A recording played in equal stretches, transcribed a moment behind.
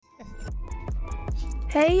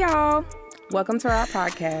Hey y'all! Welcome to our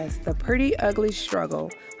podcast, The Pretty Ugly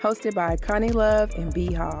Struggle, hosted by Connie Love and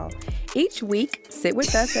B Hall. Each week, sit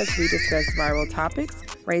with us as we discuss viral topics,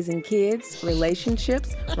 raising kids,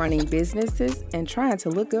 relationships, running businesses, and trying to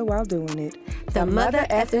look good while doing it. The mother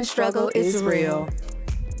effing struggle is real.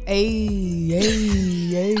 Hey.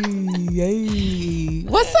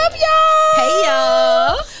 What's up, y'all? Hey,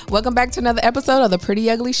 y'all. Welcome back to another episode of The Pretty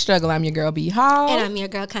Ugly Struggle. I'm your girl, B Hall. And I'm your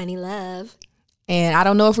girl, Connie Love. And I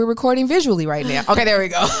don't know if we're recording visually right now. Okay, there we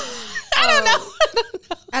go. I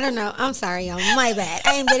don't know. I'm sorry, y'all. My bad.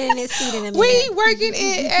 I ain't been in this seat in a minute. We working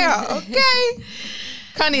it out, okay?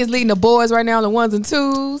 Connie is leading the boys right now on the ones and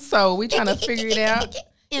twos, so we trying to figure it out.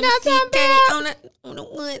 MC Connie on the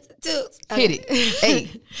ones and twos. Okay. Hit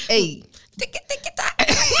it. Hey.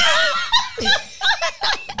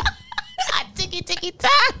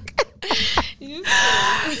 Ticky-ticky-tock.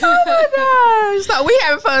 Oh my gosh. So we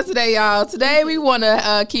having fun today, y'all. Today we want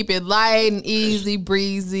to keep it light and easy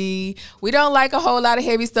breezy. We don't like a whole lot of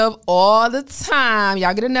heavy stuff all the time.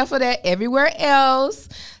 Y'all get enough of that everywhere else.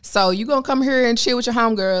 So you going to come here and chill with your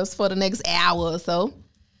homegirls for the next hour or so.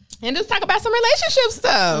 And just talk about some relationship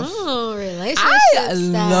stuff. Oh, relationship I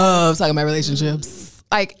stuff. love talking about relationships.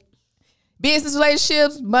 Like business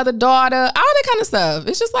relationships, mother-daughter, all that kind of stuff.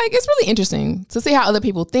 It's just like, it's really interesting to see how other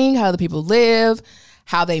people think, how other people live,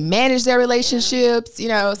 how they manage their relationships, you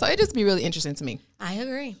know. So it just be really interesting to me. I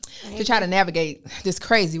agree. To try to navigate this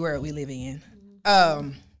crazy world we live in. What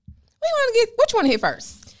you want to hit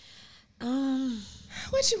first?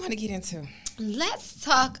 What you want to get into? Let's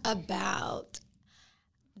talk about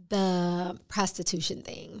the prostitution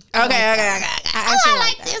thing. Okay. I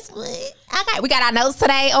like this one. Okay, we got our notes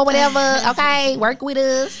today or whatever. Okay, work with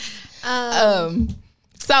us.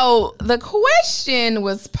 So the question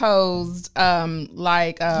was posed what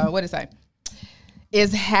did it say?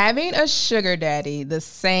 Is having a sugar daddy the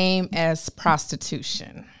same as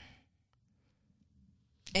prostitution?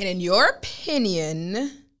 And in your opinion,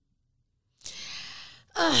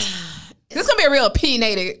 this is going to be a real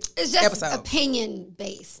opinionated It's just episode. opinion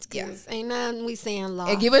based. Because ain't nothing we saying law.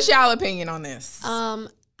 And give us y'all opinion on this.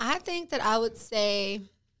 I think that I would say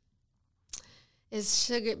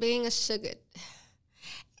is being a sugar.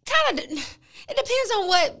 Kind of, it depends on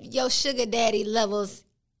what your sugar daddy levels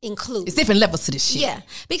include. It's different levels to this shit. Yeah,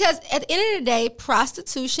 because at the end of the day,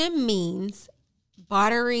 prostitution means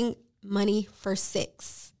bartering money for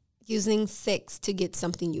sex, using sex to get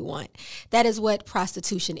something you want. That is what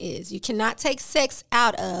prostitution is. You cannot take sex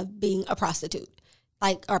out of being a prostitute,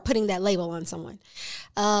 or putting that label on someone.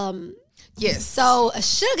 Yes. So a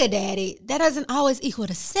sugar daddy, that doesn't always equal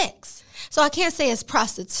to sex. So I can't say it's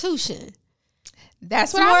prostitution.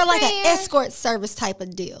 That's It's what more I'm like saying. an escort service type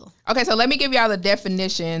of deal. Okay, so let me give y'all the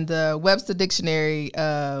definition, the Webster Dictionary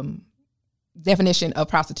definition of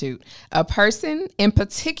prostitute. A person, in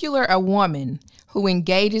particular a woman, who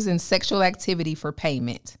engages in sexual activity for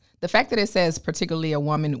payment. The fact that it says particularly a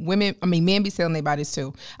woman, men be selling their bodies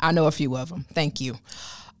too. I know a few of them. Thank you.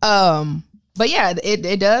 But yeah,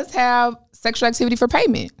 it does have sexual activity for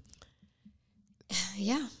payment.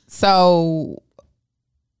 Yeah. So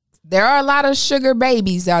there are a lot of sugar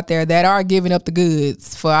babies out there that are giving up the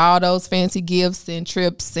goods for all those fancy gifts and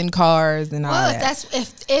trips and cars and all that.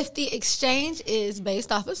 If the exchange is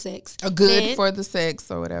based off of sex, A good then for the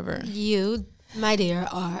sex or whatever. you, my dear,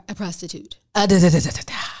 are a prostitute. At the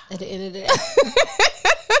end of the day.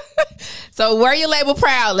 So wear your label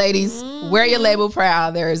proud, ladies. Wear your label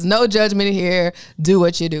proud. There is no judgment here. Do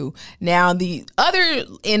what you do. Now, the other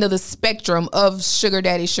end of the spectrum of sugar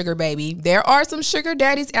daddy, sugar baby, there are some sugar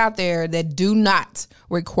daddies out there that do not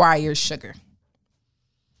require sugar.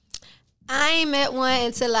 I ain't met one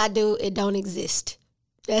until I do. It don't exist.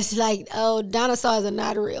 That's like, dinosaurs are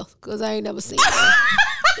not real because I ain't never seen one.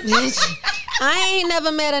 Bitch, I ain't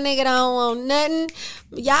never met a nigga that don't want nothing.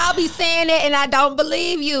 Y'all be saying that and I don't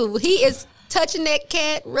believe you. He is touching that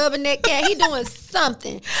cat, rubbing that cat. He doing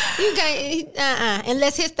something. You can't,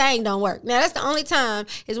 unless his thing don't work. Now, that's the only time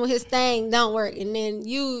is when his thing don't work. And then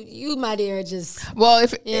you my dear, just, Well,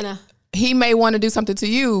 if he may want to do something to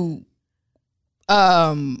you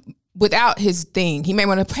without his thing. He may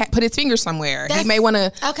want to put his finger somewhere. He may want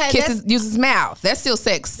to use his mouth. That's still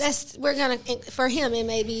sex. For him, it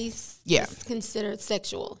may be Yeah. considered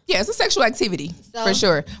sexual. Yeah, it's a sexual activity So, for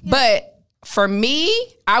sure. Yeah. But for me,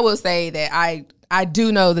 I will say that I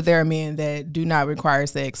do know that there are men that do not require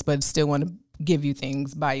sex but still want to give you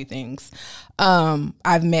things, buy you things.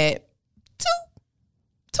 I've met two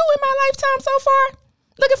in my lifetime so far.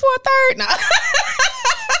 Looking for a third. No.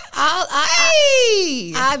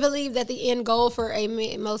 I believe that the end goal for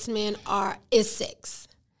most men is sex.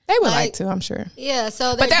 They would like to, I'm sure. Yeah,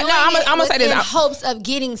 so but that, no, I'm gonna say this: in hopes of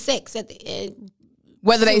getting sex at the end.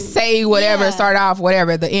 Whether they say whatever, start off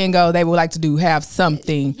whatever, the end goal, they would like to do have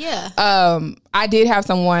something. Yeah. I did have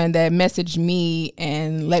someone that messaged me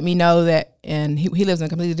and let me know that, and he lives in a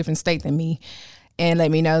completely different state than me, and let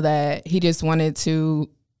me know that he just wanted to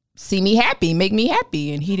see me happy, make me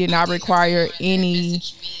happy, and he did not require any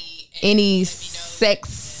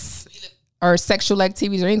sex or sexual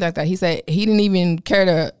activities or anything like that. He said he didn't even care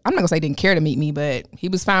to, I'm not gonna say he didn't care to meet me, but he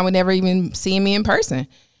was fine with never even seeing me in person.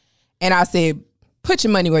 And I said, put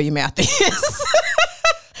your money where your mouth is.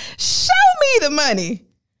 Show me the money.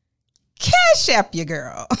 Cash app your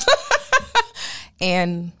girl.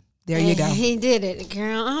 And there you go. He did it,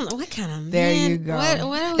 girl. I don't know what kind of there man. You go.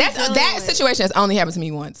 What that situation has only happened to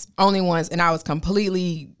me once. Only once. And I was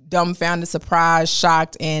completely dumbfounded, surprised,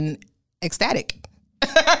 shocked, and ecstatic.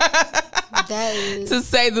 That is to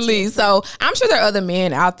say the least. So I'm sure there are other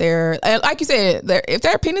men out there. Like you said, if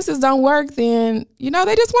their penises don't work, then, they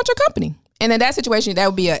just want your company. And in that situation, that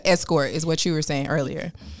would be an escort, is what you were saying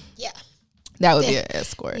earlier. Yeah. That would be an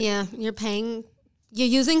escort. Yeah. You're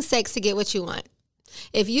using sex to get what you want.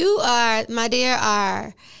 If you are, my dear,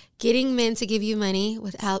 are getting men to give you money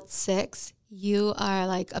without sex, you are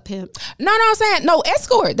like a pimp. No, I'm saying, no,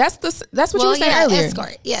 escort. That's what you were saying earlier.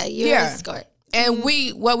 Escort. Yeah, you're an escort. And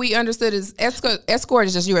what we understood is escort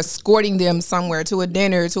is just you escorting them somewhere, to a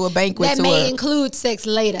dinner, to a banquet. That may include sex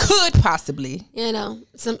later. Could possibly.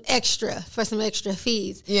 Some extra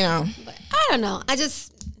fees. But I don't know.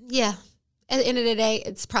 At the end of the day,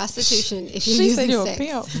 it's prostitution if you're using sex. A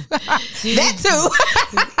pimp. That too.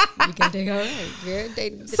 You can take all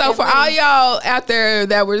right. So for all y'all out there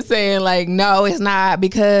that were saying like, no, it's not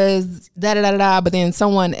because da-da-da-da-da, but then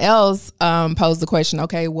someone else posed the question,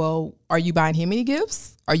 okay, well, are you buying him any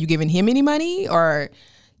gifts? Are you giving him any money? Or,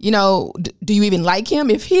 do you even like him?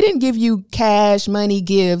 If he didn't give you cash, money,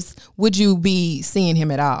 gifts, would you be seeing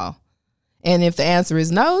him at all? And if the answer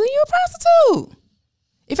is no, then you're a prostitute.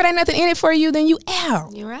 If it ain't nothing in it for you, then you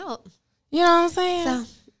out. You're out. You know what I'm saying? So,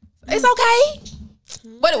 it's okay.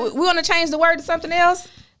 But we want to change the word to something else.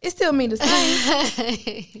 It still mean the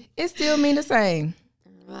same. It still mean the same.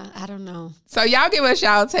 I don't know. So y'all give us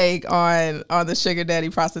y'all take on the sugar daddy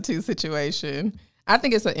prostitute situation. I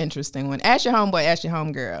think it's an interesting one. Ask your homeboy, ask your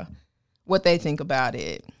homegirl what they think about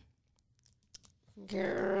it.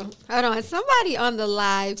 Girl, hold on. Somebody on the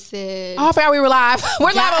live said... Oh, I forgot we were live.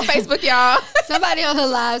 We're live on Facebook, y'all. Somebody on the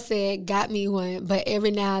live said, got me one, but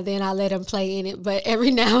every now and then I let him play in it. But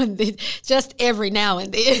every now and then, just every now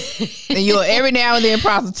and then. And you're every now and then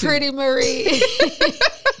prostitute. Pretty Marie.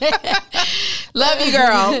 Love you,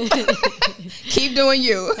 girl. Keep doing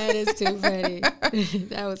you. That is too funny.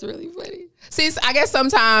 That was really funny. See, I guess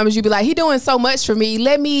sometimes you be like, he doing so much for me.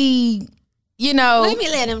 Let me... let me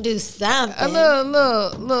let him do something. A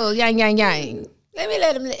little yang. Let me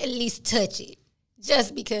let him at least touch it.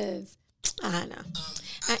 Just because, I don't know.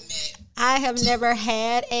 I have never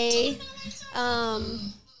had a,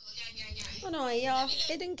 hold on, y'all.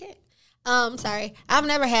 It didn't get, sorry. I've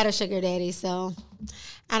never had a sugar daddy, so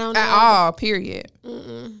I don't know. At all, period.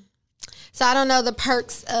 So I don't know the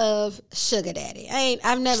perks of sugar daddy. I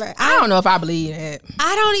don't know if I believe that.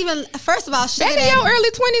 I don't even, first of all, sugar daddy. Back in your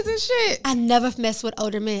early 20s and shit. I never messed with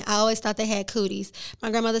older men. I always thought they had cooties.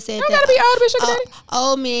 My grandmother said you gotta be old with sugar daddy.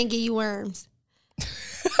 Old men give you worms.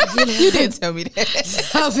 You did tell me that.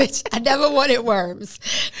 So, bitch, I never wanted worms.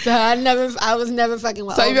 So I was never fucking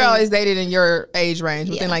with So old you men. always dated in your age range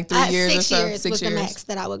within like 3 years or so? 6 years was the max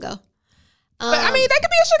that I would go. But I mean, they could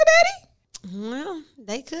be a sugar daddy. Well,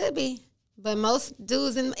 they could be. But most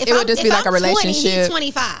dudes, it would just be like a relationship. 20, he's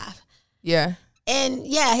 25. Yeah. And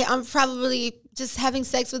yeah, I'm probably just having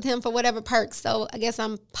sex with him for whatever perks. So I guess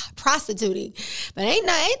I'm prostituting. But ain't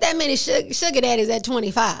that many sugar daddies at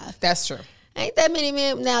 25. That's true. Ain't that many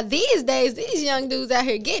men. Now, these days, these young dudes out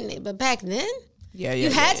here getting it. But back then, you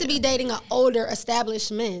had to be dating an older,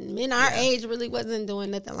 established men. Men our age really wasn't doing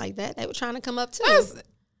nothing like that. They were trying to come up too.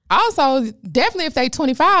 Also, definitely if they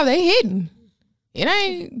 25, they hitting. It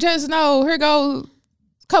ain't just here go a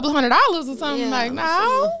couple $100 or something. Like,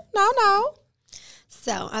 no.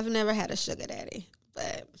 So I've never had a sugar daddy,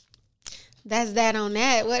 but that's that on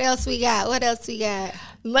that. What else we got? Let's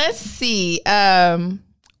see.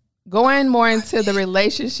 Going more into the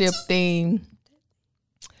relationship theme,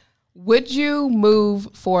 would you move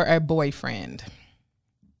for a boyfriend?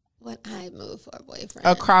 Would I move for a boyfriend?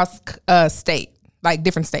 Across state, like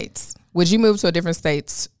different states. Would you move to a different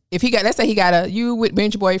states? If let's say you would be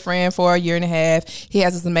with your boyfriend for a year and a half. He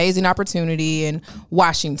has this amazing opportunity in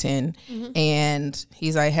Washington, and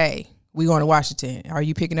he's like, "Hey, we going to Washington. Are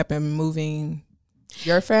you picking up and moving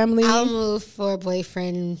Your family? I'll move for a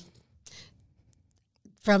boyfriend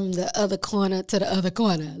from the other corner to the other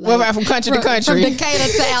corner. What about from country to country? From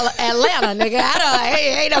Decatur to Atlanta, nigga. I don't.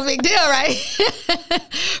 Ain't no big deal, right?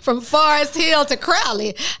 From Forest Hill to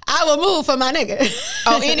Crowley, I will move for my nigga.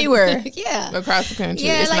 Oh, anywhere? Yeah, across the country.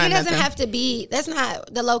 Yeah, it's like not it doesn't nothing. have to be. That's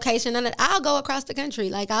not the location. And I'll go across the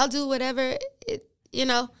country. Like I'll do whatever.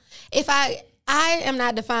 If I am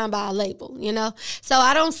not defined by a label, so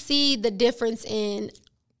I don't see the difference in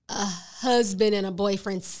a husband and a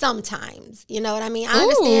boyfriend sometimes. You know what I mean? I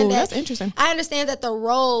understand that. That's interesting. I understand that the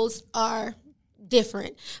roles are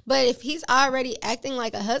different. But if he's already acting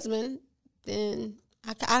like a husband, then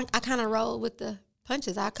I kind of roll with the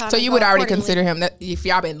punches. So you would already consider him, that if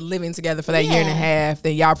y'all been living together for that year and a half,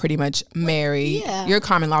 then y'all pretty much married. Yeah. You're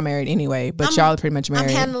common law married anyway, but y'all are pretty much married.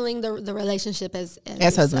 I'm handling the relationship as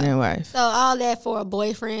husband and wife. So all that for a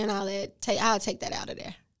boyfriend, I'll take that out of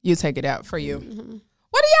there. You take it out for you. Mm-hmm.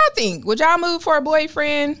 What do y'all think? Would y'all move for a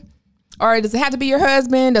boyfriend? Or does it have to be your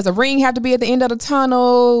husband? Does a ring have to be at the end of the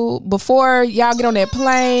tunnel before y'all get on that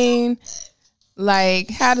plane?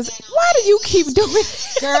 Like, why do you keep doing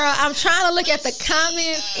it? Girl, I'm trying to look at the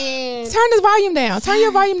comments and... Turn the volume down. Turn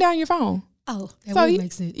your volume down on your phone. Oh, that would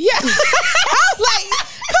make sense. Yeah. I was like,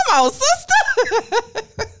 come on, sister.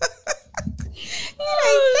 It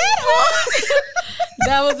ain't that hard.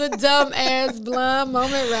 That was a dumb ass blonde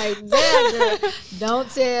moment right there, girl. Don't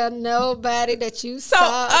tell nobody that you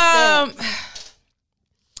saw that.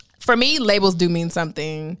 For me, labels do mean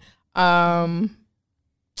something.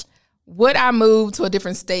 Would I move to a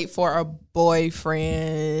different state for a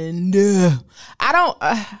boyfriend? I don't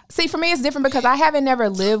see. For me, it's different because I haven't never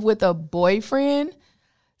lived with a boyfriend,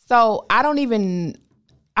 so I don't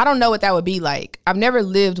know what that would be like. I've never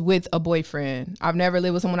lived with a boyfriend. I've never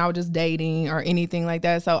lived with someone I was just dating or anything like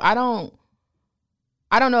that. So I don't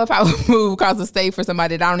know if I would move across the state for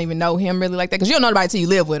somebody that I don't even know him really like that, because you don't know nobody till you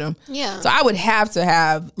live with him. Yeah. So I would have to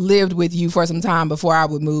have lived with you for some time before I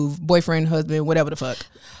would move, boyfriend, husband, whatever the fuck.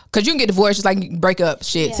 Because you can get divorced just like you can break up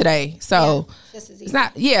shit today. So it's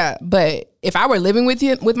not, but if I were living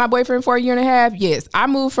with my boyfriend for a year and a half, yes. I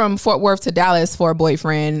moved from Fort Worth to Dallas for a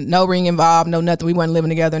boyfriend. No ring involved, no nothing. We weren't living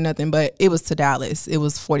together, nothing, but it was to Dallas. It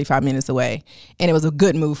was 45 minutes away. And it was a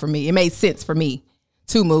good move for me. It made sense for me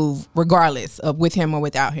to move regardless of with him or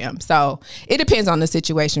without him. So it depends on the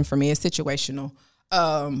situation for me. It's situational.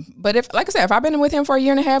 But if, like I said, if I've been with him for a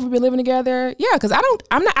year and a half, we've been living together. Yeah. Cause I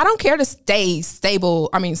don't care to stay stable.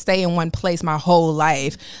 Stay in one place my whole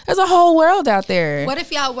life. There's a whole world out there. What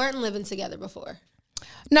if y'all weren't living together before?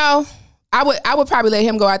 No, I would probably let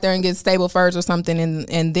him go out there and get stable first or something.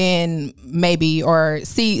 And then maybe, or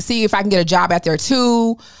see if I can get a job out there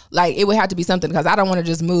too. Like it would have to be something, because I don't want to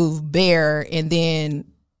just move bare and then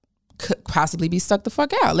could possibly be stuck the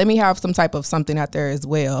fuck out. Let me have some type of something out there as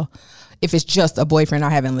well. If it's just a boyfriend,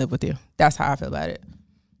 I haven't lived with you. That's how I feel about it.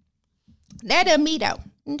 That doesn't me though.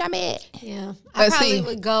 Yeah. I probably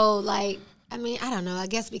would go like, I don't know. I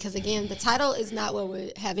guess because again, the title is not what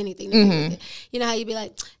would have anything to do with it. You know how you'd be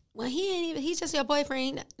like, well, he's just your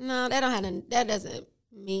boyfriend. No, that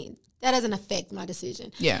doesn't affect my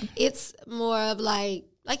decision. Yeah. It's more of like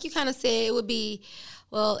you kind of said, it would be,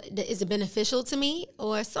 well, is it beneficial to me?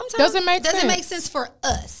 Or sometimes doesn't make sense for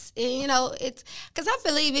us. And, it's because I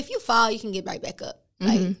believe if you fall, you can get right back up.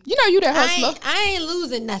 Like, you that hustler. I ain't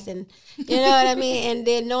losing nothing. You know what I mean? And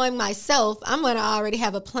then knowing myself, I'm going to already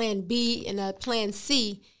have a plan B and a plan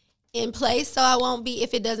C in place, so I won't be,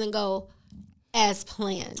 if it doesn't go as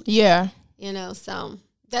planned. Yeah. So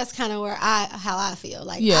that's kind of how I feel.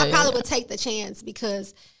 Like, I probably would take the chance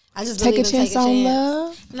because I just believe take a chance on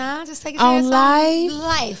love. Nah, just take a chance on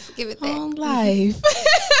life. Give it that. On life.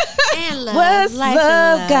 And love. What's life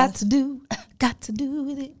love got to do? Got to do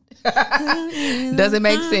with it. Doesn't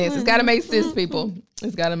make sense. It's got to make sense, people.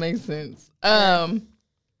 It's got to make sense. But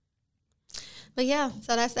yeah,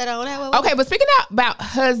 so that's that on that. Okay, but speaking about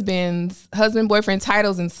husband, boyfriend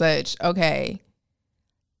titles and such. Okay,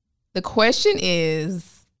 the question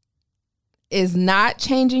is not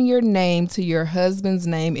changing your name to your husband's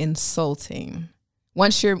name insulting?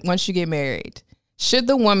 Once you get married, should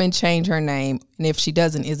the woman change her name? And if she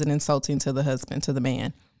doesn't, is it insulting to the husband, to the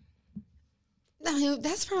man? No,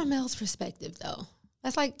 that's from a male's perspective, though.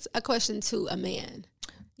 That's like a question to a man.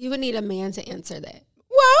 You would need a man to answer that.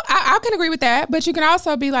 Well, I can agree with that, but you can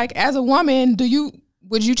also be like, as a woman,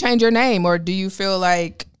 would you change your name, or do you feel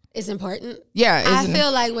like it's important? Yeah, I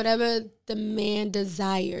feel like whatever the man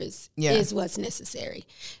desires is what's necessary,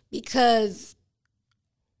 because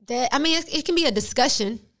it can be a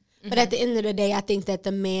discussion, but at the end of the day, I think that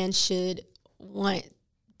the man should want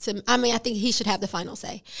I think he should have the final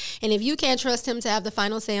say. And if you can't trust him to have the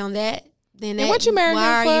final say on that, then what you marrying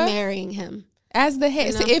why him are for? you marrying him? As the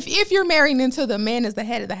head. You know? So if you're marrying into the man as the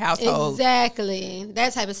head of the household. Exactly.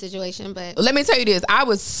 That type of situation. But let me tell you this. I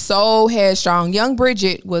was so headstrong. Young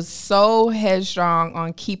Bridget was so headstrong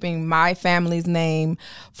on keeping my family's name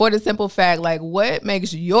for the simple fact, like, what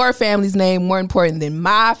makes your family's name more important than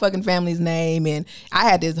my fucking family's name? And I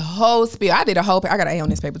had this whole spiel. I got an A on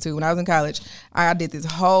this paper too. When I was in college, I did this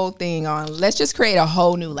whole thing on, let's just create a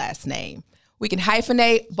whole new last name. We can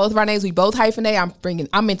hyphenate both of our names. We both hyphenate.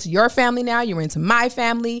 I'm into your family now. You're into my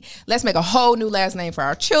family. Let's make a whole new last name for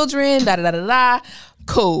our children. Da da da da da.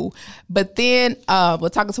 Cool. But then we're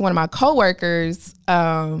talking to one of my coworkers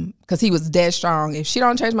because he was dead strong. If she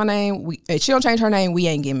don't change my name, if she don't change her name, we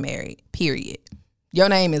ain't getting married. Period. Your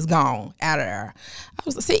name is gone out of there.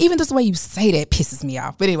 Even just the way you say that pisses me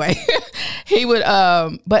off. But anyway, he would.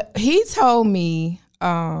 But he told me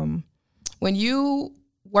when you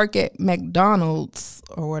work at McDonald's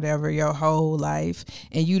or whatever your whole life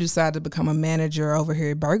and you decide to become a manager over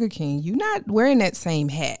here at Burger King, you're not wearing that same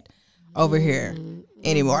hat over here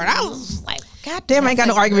anymore. And I was like, God damn, I ain't got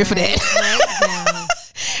no argument for that.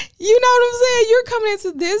 You know what I'm saying? You're coming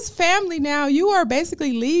into this family now. You are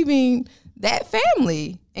basically leaving that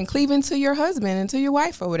family and cleaving to your husband and to your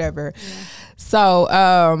wife or whatever. Yeah.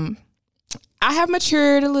 So, I have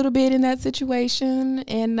matured a little bit in that situation,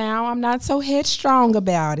 and now I'm not so headstrong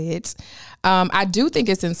about it. I do think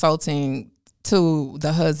it's insulting to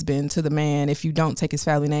the husband, to the man, if you don't take his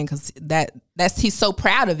family name, because he's so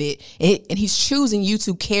proud of it, and he's choosing you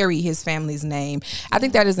to carry his family's name. I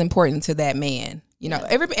think that is important to that man. You know,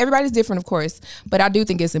 everybody's different, of course, but I do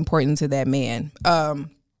think it's important to that man.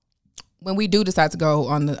 When we do decide to go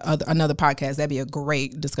on another podcast, that'd be a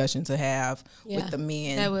great discussion to have with the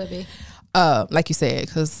men. That would be. Like you said,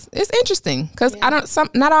 because it's interesting. Because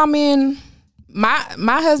not all men. My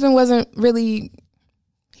husband wasn't really.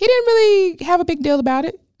 He didn't really have a big deal about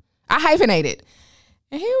it. I hyphenated,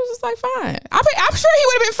 and he was just like, fine. I'm sure he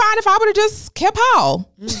would have been fine if I would have just kept Paul.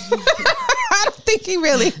 I don't think he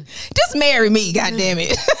really just marry me. God damn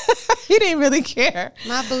it, he didn't really care.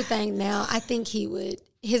 My boo thing now, I think he would.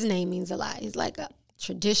 His name means a lot. He's like a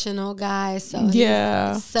traditional guy, so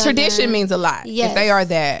tradition means a lot. Yes. If they are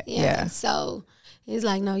that, yeah. So he's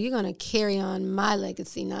like, no, you're gonna carry on my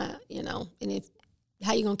legacy, not and if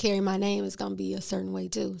how you gonna carry my name is gonna be a certain way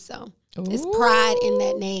too. So it's pride in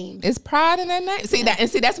that name. It's pride in that name. See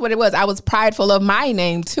that's what it was. I was prideful of my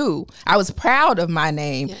name too. I was proud of my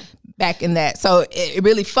name. Yeah. Back in that, so it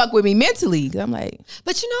really fucked with me mentally. I'm like,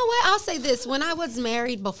 but you know what? I'll say this: when I was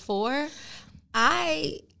married before,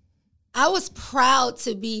 I was proud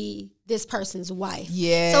to be this person's wife.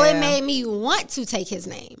 Yeah. So it made me want to take his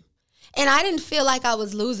name. And I didn't feel like I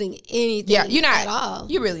was losing anything you're not, at all.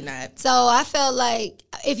 You're really not. So I felt like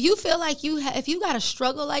if you feel like if you got a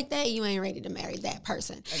struggle like that, you ain't ready to marry that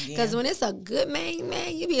person. Because when it's a good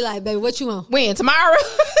man, you be like, baby, what you want? When? Tomorrow?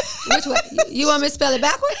 Which way? You want me to spell it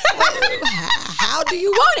backwards? How do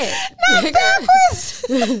you want it? Not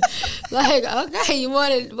backwards. Like, okay, you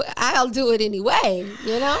want it, I'll do it anyway,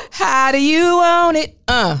 you know? How do you want it?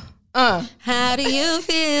 How do you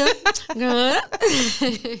feel?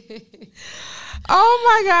 Oh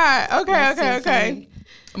my God. Okay.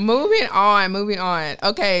 Moving on.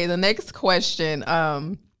 Okay, the next question.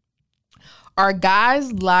 Are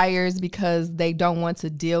guys liars because they don't want to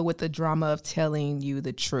deal with the drama of telling you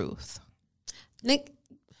the truth? Nick,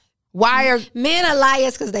 why are men are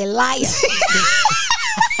liars because they liars?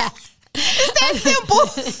 It's that simple.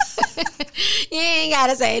 You ain't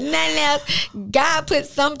gotta say nothing else. God put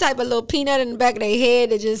some type of little peanut in the back of their head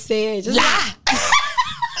that just said, just lie.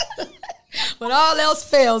 When all else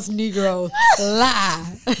fails, Negro,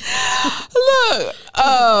 lie. Look,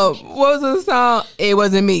 what was the song? It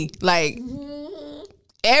wasn't me. Like,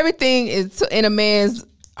 everything is in a man's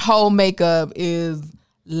whole makeup is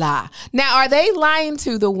lie. Now, are they lying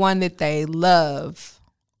to the one that they love,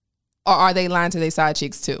 or are they lying to their side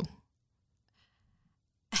chicks too?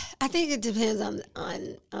 I think it depends on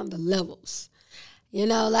the levels. You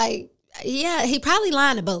know, like, yeah, he probably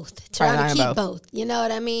lying to both, trying to keep both. You know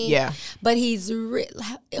what I mean? Yeah. But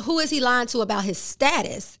who is he lying to about his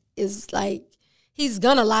status? Is like, he's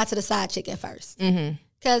gonna lie to the side chick at first.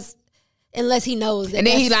 Because unless he knows that. And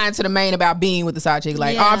then he lying to the main about being with the side chick.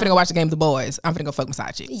 Like, I'm finna go watch the game with the boys. I'm finna go fuck my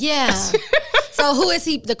side chick. Yeah. So who is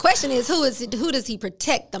he? The question is, who does he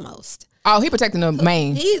protect the most? Oh, he protecting the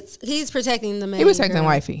main. He's protecting the main. He protecting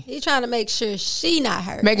wifey. He's trying to make sure she not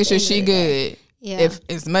hurt. Making sure she good. Yeah. If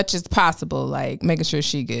as much as possible, like making sure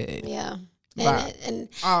she good. Yeah. By And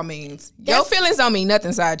all means. Your feelings don't mean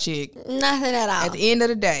nothing, side chick. nothing at all. At the end of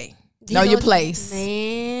the day, know your place.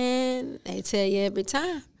 Man, they tell you every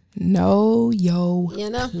time. Know your You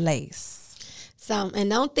know? place. So, and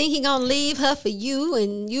don't think he gonna leave her for you.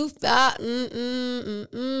 And you thought, the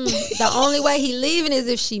only way he leaving is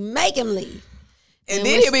if she make him leave. And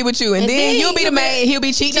then he'll be with you. And then you'll be the man. He'll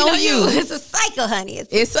be cheating on you. It's a cycle, honey.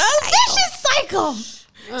 It's a vicious cycle.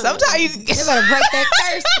 Sometimes you better break that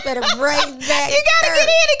curse. You better break that. You gotta get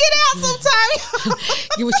in and get out sometimes.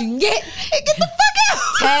 Get what you can get. And get the fuck out.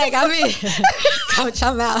 Tag, I'm in. Coach,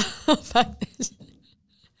 I'm out. Fuck this.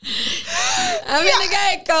 I'm in the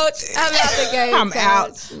game, coach. I'm out the game.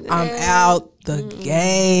 I'm out the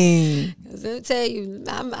game. Let me tell you,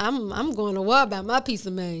 I'm going to war about my piece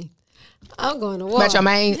of man. I'm going to war About your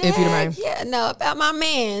man, if you're the man. Yeah, no, about my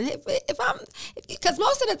man. Because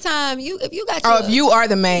most of the time, if you got if you are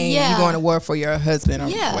the man, Yeah. you're going to war for your husband or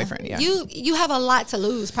boyfriend. Yeah. You have a lot to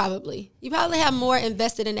lose. Probably you probably have more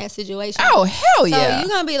invested in that situation. Oh hell So yeah! you're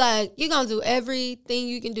gonna be like, you're gonna do everything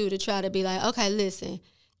you can do to try to be like, okay, listen,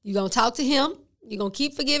 you're gonna talk to him, you're gonna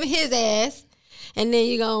keep forgiving his ass, and then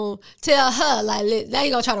you're gonna tell her, like, now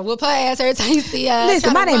you're gonna try to whoop her ass every time you see her.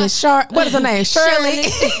 Listen, my name is what is her name? Shirley.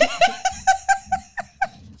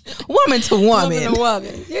 Woman to woman.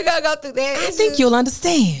 Woman. You're gonna go through that. I think you'll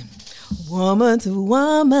understand. Woman to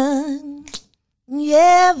woman. You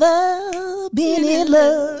ever been in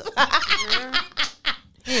love?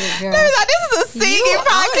 This is a singing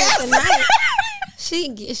podcast.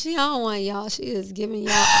 She on one, y'all. She is giving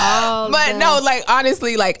y'all all. But no, like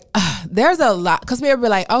honestly, like there's a lot because people be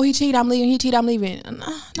like, "Oh, he cheated, I'm leaving. He cheated, I'm leaving."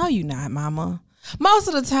 No, you not, mama. Most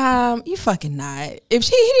of the time, you fucking not. If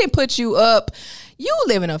he didn't put you up, you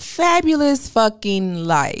living a fabulous fucking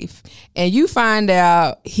life, and you find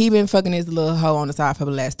out he been fucking his little hoe on the side for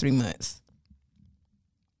the last 3 months.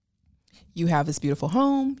 You have this beautiful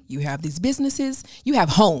home. You have these businesses. You have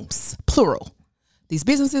homes, plural. These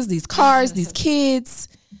businesses, these cars, these kids.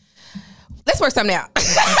 Let's work something out.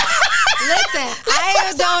 Listen,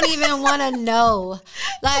 I don't even want to know.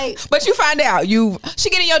 Like, but you find out. She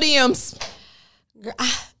get in your DMs.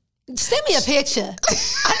 Send me a picture.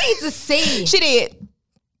 I need to see. She did.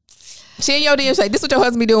 She in your DMs like, this what your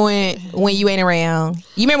husband be doing when you ain't around.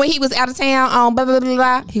 You remember when he was out of town on blah, blah, blah,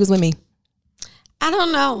 blah? He was with me. I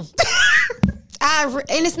don't know.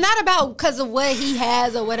 And it's not about because of what he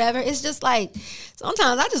has or whatever. It's just like,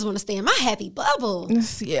 sometimes I just want to stay in my happy bubble.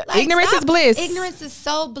 Yeah. Like, ignorance is bliss. Ignorance is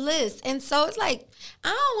so bliss. And so it's like, I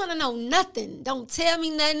don't want to know nothing. Don't tell me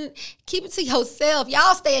nothing. Keep it to yourself.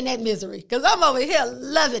 Y'all stay in that misery because I'm over here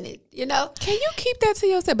loving it, you know? Can you keep that to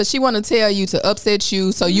yourself? But she want to tell you to upset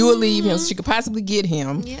you so you will leave him so she could possibly get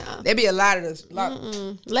him. Yeah. There'd be a lot of this.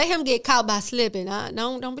 Let him get caught by slipping.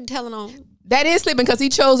 Don't be telling on. That is slipping because he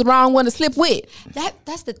chose the wrong one to slip with.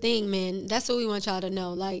 That's the thing, man. That's what we want y'all to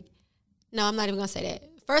know. Like, no, I'm not even going to say that.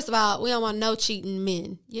 First of all, we don't want no cheating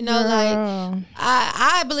men. You know, like,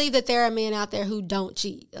 I believe that there are men out there who don't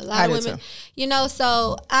cheat. A lot of women, you know,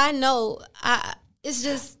 so I know, it's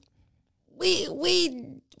just, we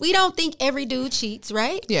don't think every dude cheats,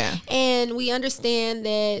 right? Yeah. And we understand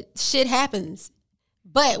that shit happens,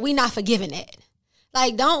 but we not forgiving that.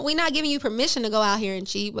 Like, we're not giving you permission to go out here and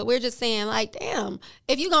cheat, but we're just saying, like, damn,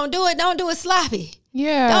 if you're going to do it, don't do it sloppy.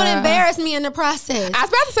 Yeah. Don't embarrass me in the process. I was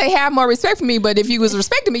about to say have more respect for me, but if you was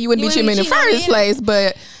respecting me, you wouldn't be cheating in the first place.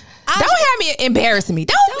 But don't have me embarrassing me.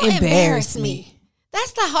 Don't embarrass me.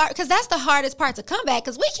 That's the hardest part to come back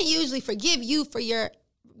because we can usually forgive you for your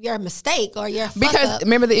mistake or your fuck up.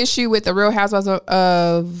 Remember the issue with the Real Housewives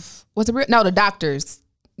of the doctors.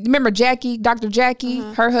 Remember Dr. Jackie?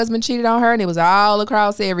 Her husband cheated on her and it was all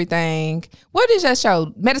across everything. What is that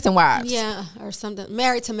show? Medicine Wives. Yeah, or something.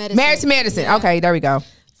 Married to Medicine. Married to Medicine. Yeah. Okay, there we go.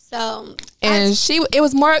 So, and she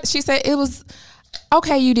said it was,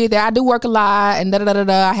 okay, you did that. I do work a lot and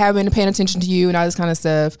da-da-da-da-da. I haven't been paying attention to you and all this kind of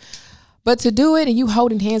stuff. But to do it and you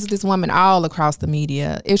holding hands with this woman all across the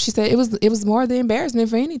media, if she said it was more the embarrassment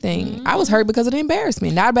for anything. I was hurt because of the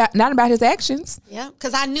embarrassment, not about his actions. Yeah,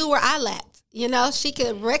 because I knew where I lacked. You know, she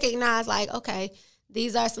could recognize like, okay,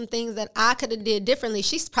 these are some things that I could have did differently.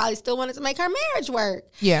 She's probably still wanted to make her marriage work.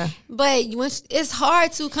 Yeah. But it's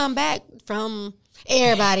hard to come back from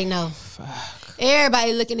everybody know. Fuck.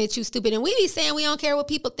 Everybody looking at you stupid. And we be saying we don't care what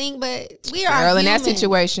people think, but we are human. In that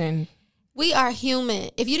situation. We are human.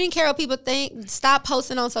 If you didn't care what people think, stop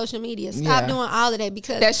posting on social media. Stop doing all of that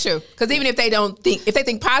because that's true. Because even if they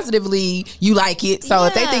think positively, you like it. So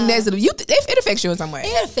if they think negative, it affects you in some way.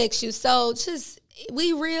 It affects you. So just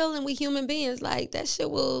we real and we human beings. Like that shit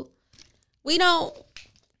will. We don't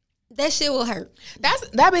that shit will hurt.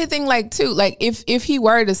 That be the thing, like, too. Like, if he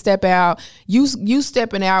were to step out, you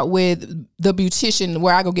stepping out with the beautician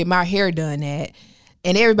where I go get my hair done at,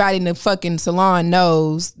 and everybody in the fucking salon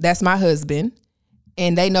knows that's my husband,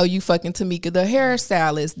 and they know you fucking Tamika the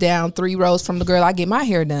hairstylist down 3 rows from the girl I get my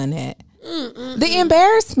hair done at. The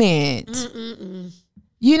embarrassment.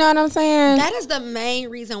 You know what I'm saying? That is the main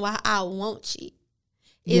reason why I won't cheat.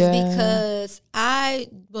 Is because I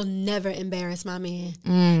will never embarrass my man.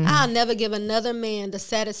 I'll never give another man the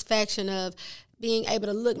satisfaction of being able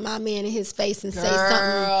to look my man in his face and say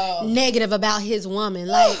something negative about his woman.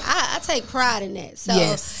 Like, I take pride in that. So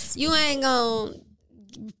you ain't gonna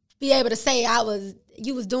be able to say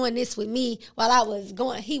you was doing this with me while I was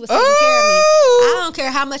going. He was taking care of me. I don't care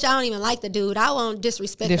how much I don't even like the dude. I won't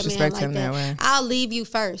disrespect the man like that. Way. I'll leave you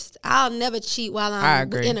first. I'll never cheat while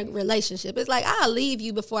I'm in a relationship. It's like, I'll leave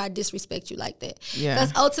you before I disrespect you like that. Yeah.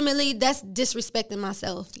 Because ultimately, that's disrespecting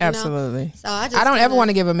myself. Absolutely. Know? So I don't ever want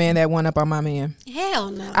to give a man that one up on my man. Hell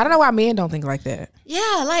no. I don't know why men don't think like that.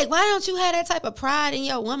 Yeah, like, why don't you have that type of pride in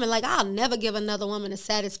your woman? Like, I'll never give another woman the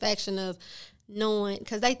satisfaction of knowing,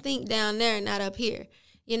 because they think down there and not up here.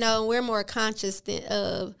 You know, we're more conscious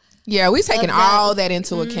of. Yeah, we taking all that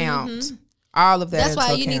into account. All of that. That's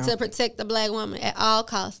why you need to protect the black woman at all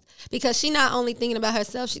costs, because she's not only thinking about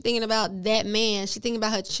herself, she's thinking about that man. She's thinking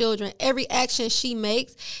about her children. Every action she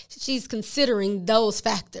makes, she's considering those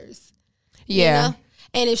factors. Yeah. You know?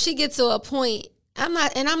 And if she gets to a point, I'm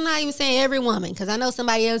not even saying every woman, because I know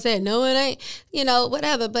somebody else said, no, it ain't, you know,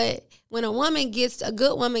 whatever. But when a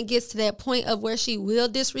good woman gets to that point of where she will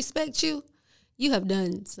disrespect you, you have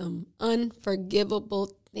done some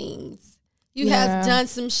unforgivable things. You have done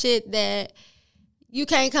some shit that you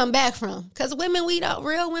can't come back from. Because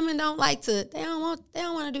real women don't like to, they don't want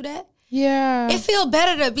to do that. Yeah. It feel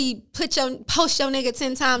better to be post your nigga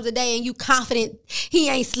 10 times a day and you confident he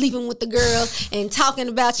ain't sleeping with the girl and talking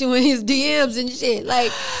about you in his DMs and shit.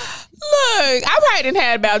 Like, look, I probably done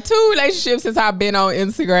had about 2 relationships since I've been on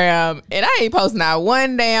Instagram, and I ain't posting out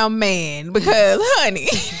one damn man because, honey,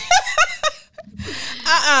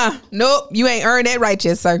 nope, you ain't earned that right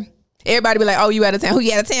yet, sir. Everybody be like, oh, you out of town? Who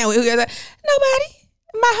you out of town with? Who you out of town? Nobody.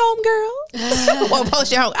 My home girl. Won't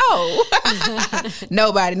post your home. Oh.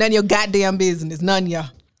 Nobody. None of your goddamn business. None of y'all.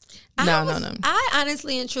 No. I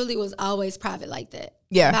honestly and truly was always private like that.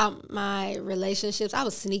 Yeah. About my relationships. I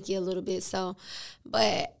was sneaky a little bit,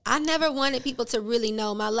 but I never wanted people to really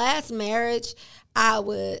know. My last marriage, I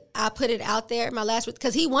put it out there, my last,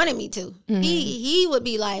 because he wanted me to. Mm-hmm. He would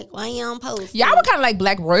be like, why you on post? Y'all were kind of like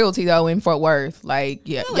black royalty though in Fort Worth. Like,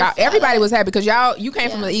 yeah, y'all, everybody was happy because you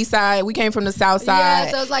came from the east side, we came from the south side.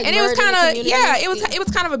 Yeah, so it was like, and it was kind of, it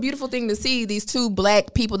was kind of a beautiful thing to see these 2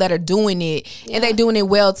 black people that are doing it, and they doing it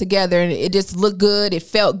well together, and it just looked good, it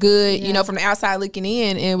felt good, you know, from the outside looking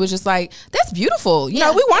in, and it was just like, that's beautiful. You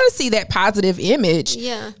know, we want to see that positive image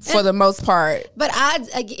for the most part. But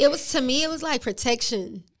to me, it was like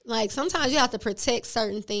protection. Like, sometimes you have to protect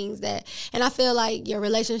certain things and I feel like your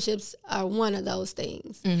relationships are one of those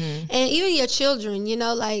things. Mm-hmm. And even your children, you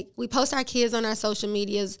know, like, we post our kids on our social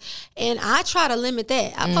medias, and I try to limit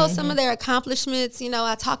that. I post some of their accomplishments, you know,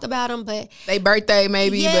 I talk about them, but their birthday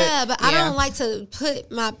maybe. Yeah, but I don't like to put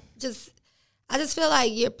I just feel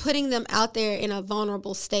like you're putting them out there in a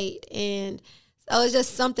vulnerable state. And so it's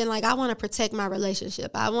just something like, I want to protect my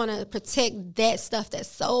relationship. I want to protect that stuff that's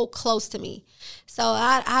so close to me. So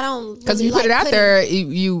I don't, because if you put it out there,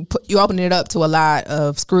 you open it up to a lot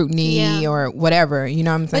of scrutiny or whatever. You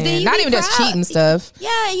know what I'm saying? Not even just cheating stuff.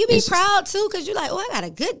 Yeah, and you be proud too, because you're like, oh, I got a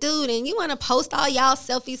good dude, and you want to post all y'all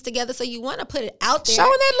selfies together, so you want to put it out there, showing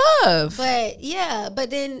that love. But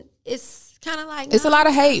then it's kind of like, it's a lot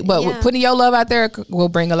of hate, but putting your love out there will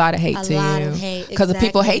bring a lot of hate to you, because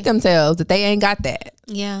people hate themselves that they ain't got that.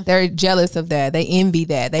 Yeah, they're jealous of that, they envy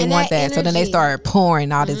that, they want that energy. So then they start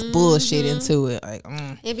pouring all this bullshit into it. Like,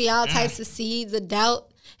 it be all types of seeds of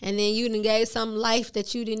doubt, and then you done gave some life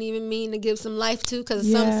that you didn't even mean to give some life to,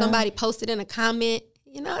 because somebody posted in a comment.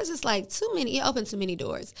 You know, it's just like you open too many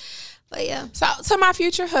doors. But yeah, so my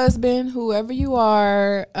future husband, whoever you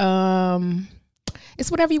are,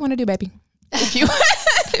 it's whatever you want to do, baby. If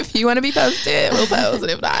you want to be posted, we'll post.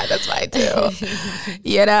 And if not, that's fine too.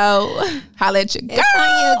 You know, holla at your girl. It's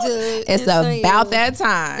on you, dude. It's about that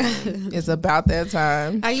time. It's about that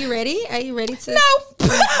time. Are you ready? Are you ready to? No.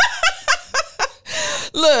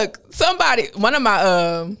 Look, one of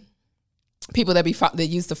my people that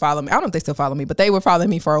used to follow me, I don't know if they still follow me, but they were following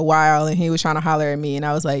me for a while, and he was trying to holler at me, and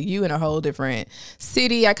I was like, you in a whole different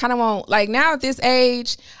city. I kind of want, like, now at this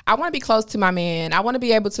age, I want to be close to my man. I want to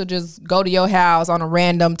be able to just go to your house on a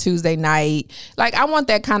random Tuesday night. Like, I want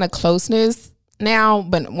that kind of closeness now,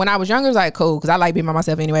 but when I was younger, it was like cool because I like being by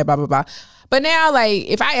myself anyway, blah, blah, blah. But now, like,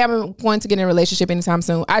 if I am going to get in a relationship anytime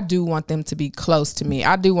soon, I do want them to be close to me.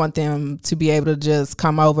 I do want them to be able to just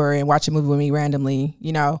come over and watch a movie with me randomly,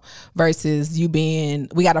 you know, versus you being,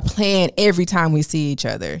 we got to plan every time we see each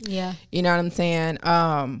other. Yeah. You know what I'm saying?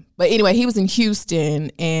 But anyway, he was in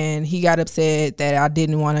Houston and he got upset that I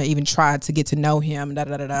didn't want to even try to get to know him, da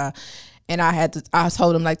da da da. And I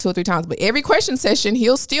told him like 2 or 3 times, but every question session,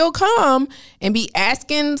 he'll still come and be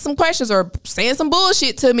asking some questions or saying some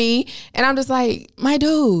bullshit to me. And I'm just like, my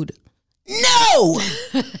dude, no.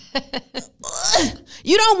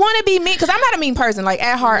 You don't want to be mean. Because I'm not a mean person. Like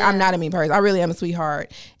at heart, I'm not a mean person. I really am a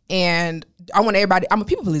sweetheart. And I want everybody, I'm a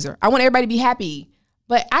people pleaser. I want everybody to be happy.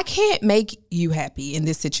 But I can't make you happy in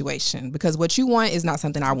this situation because what you want is not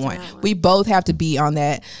something I want. We both have to be on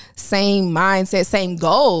that same mindset, same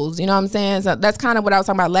goals. You know what I'm saying? So that's kind of what I was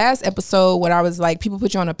talking about last episode when I was like, people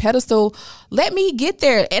put you on a pedestal. Let me get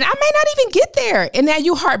there. And I may not even get there. And now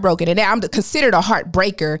you heartbroken. And now I'm considered a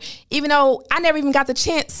heartbreaker, even though I never even got the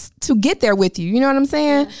chance to get there with you. You know what I'm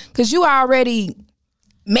saying? Because you are already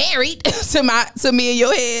married to me in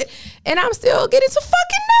your head, and I'm still getting to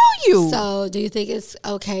fucking know you. So do you think it's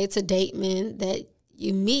okay to date men that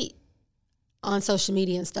you meet on social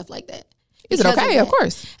media and stuff like that? Is it okay? Of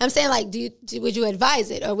course. I'm saying, like, would you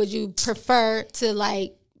advise it, or would you prefer to,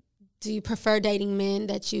 like, do you prefer dating men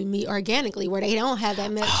that you meet organically where they don't have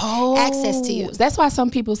that much access to you? That's why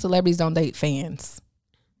some celebrities don't date fans.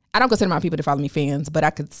 I don't consider my people that follow me fans, but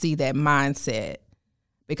I could see that mindset.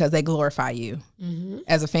 Because they glorify you. Mm-hmm.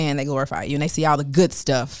 As a fan, they glorify you. And they see all the good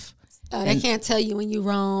stuff. They can't tell you when you're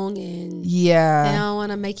wrong. And they don't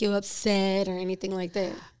want to make you upset or anything like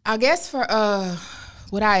that. I guess for,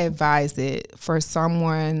 would I advise it for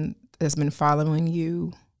someone that's been following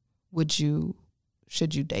you,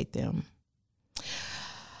 should you date them?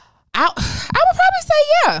 I would probably say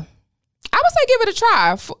yeah. I would say give it a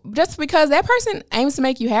try. Just because that person aims to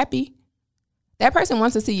make you happy. That person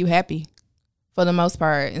wants to see you happy. For the most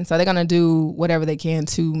part. And so they're going to do whatever they can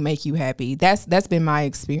to make you happy. That's been my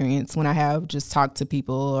experience when I have just talked to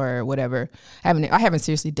people or whatever. I haven't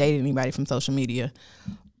seriously dated anybody from social media.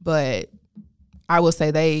 But I will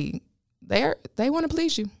say they want to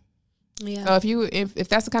please you. Yeah. So if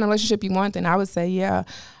that's the kind of relationship you want, then I would say yeah.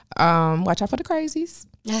 Watch out for the crazies.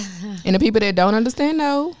 And the people that don't understand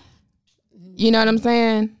no. You know what I'm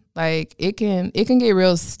saying? Like it can get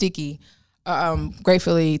real sticky.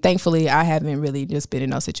 Thankfully, I haven't really just been in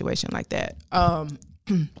no situation like that.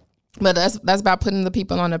 But that's about putting the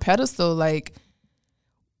people on a pedestal. Like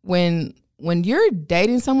when you're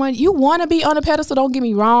dating someone, you want to be on a pedestal. Don't get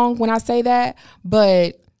me wrong when I say that,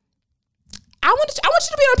 but I want you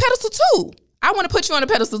to be on a pedestal too. I want to put you on a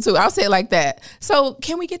pedestal too. I'll say it like that. So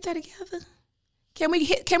can we get that together? Can we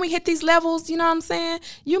hit these levels? You know what I'm saying?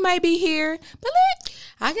 You may be here, but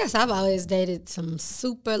I guess I've always dated some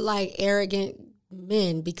super like arrogant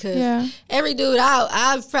men because every dude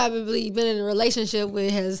I've probably been in a relationship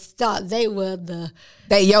with has thought they were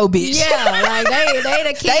they yo bitch. Yeah, like they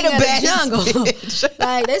the king of the jungle.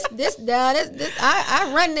 Like this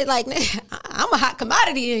I run it like I'm a hot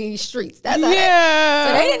commodity in these streets. That's how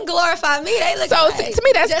so they didn't glorify me. They look so like, to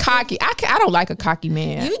me that's cocky. I don't like a cocky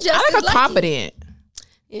man. I like a confident.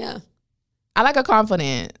 Yeah. I like a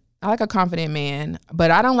confident man,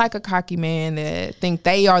 but I don't like a cocky man that think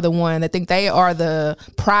they are the one, that think they are the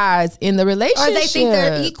prize in the relationship. Or they think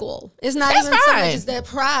they're equal. It's not even so much as their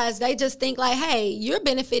prize. They just think like, hey, you're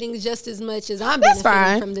benefiting just as much as I'm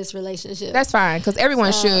benefiting from this relationship. That's fine, because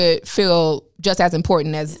everyone should feel just as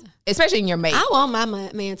important as, especially in your mate. I want my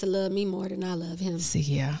man to love me more than I love him. See,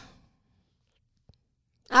 yeah.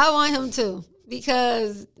 I want him to.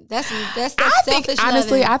 Because that's selfish.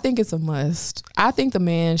 Honestly, I think it's a must. I think the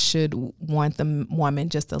man should want the woman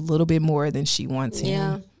just a little bit more than she wants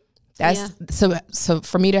him. So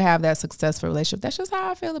for me to have that successful relationship, that's just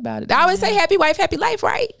how I feel about it. I always say happy wife, happy life,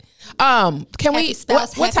 right? Can happy we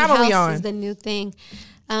spouse, what time are we on? Is the new thing.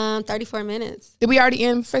 34 minutes. Did we already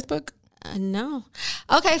end Facebook? No.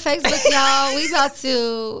 Okay, Facebook, y'all. We about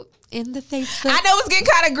to in the Facebook. I know it's getting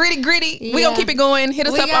kind of gritty. Yeah. We gonna keep it going. Hit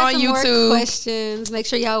us up on YouTube. More questions. Make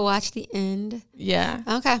sure y'all watch the end. Yeah.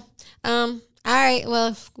 Okay. All right.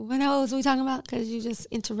 Well, what was we talking about? Because you just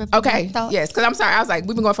interrupted. Okay. My thoughts. Yes. Because I'm sorry. I was like,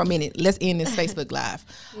 we've been going for a minute. Let's end this Facebook Live.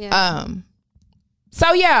 Yeah.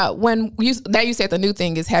 So yeah, you said the new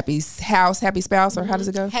thing is happy house, happy spouse, or how does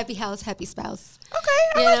it go? Happy house, happy spouse. Okay.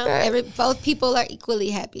 You know, both people are equally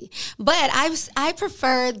happy. But I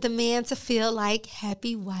prefer the man to feel like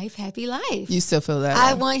happy wife, happy life. You still feel that?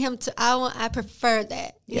 I want him to. I prefer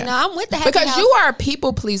that. You know, I'm with the happy because house. you are a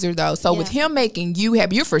people pleaser though. So with him making you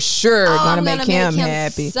happy, you're for sure gonna make him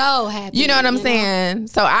happy. So happy. You know what I'm saying?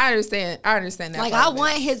 So I understand that. Like I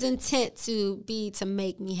want his intent to be to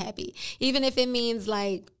make me happy, even if it means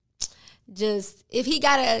like. Just if he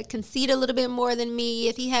gotta concede a little bit more than me,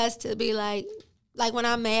 if he has to be like when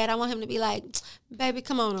I'm mad, I want him to be like, baby,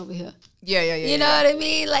 come on over here. Yeah. You know what I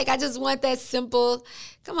mean? Like I just want that simple,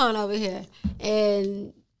 come on over here.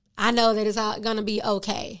 And I know that it's all gonna be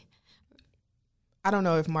okay. I don't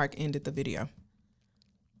know if Mark ended the video.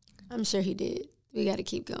 I'm sure he did. We gotta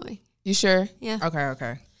keep going. You sure? Yeah.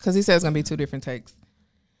 Okay. Because he said it's gonna be 2 different takes.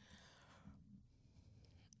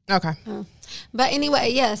 Okay. But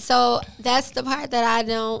anyway, yeah, so that's the part that I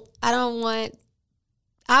don't want.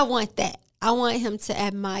 I want that. I want him to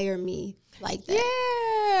admire me like that.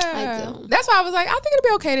 Yeah. I do. That's why I was like, I think it'd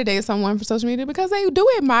be okay to date someone for social media because they do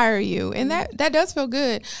admire you. And that does feel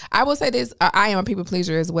good. I will say this, I am a people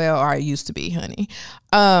pleaser as well, or I used to be, honey.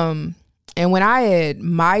 And when I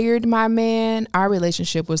admired my man, our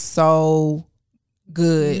relationship was so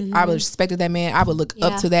good. Mm-hmm. I respected that man. I would look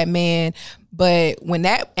up to that man. But when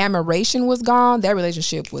that admiration was gone, that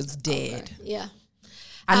relationship was dead. Yeah.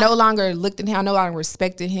 I no longer looked at him. I no longer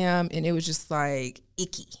respected him. And it was just like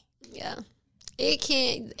icky. Yeah.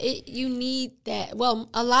 You need that. Well,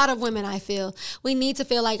 a lot of women, I feel, we need to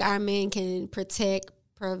feel like our men can protect,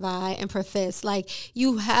 provide, and profess. Like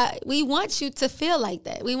we want you to feel like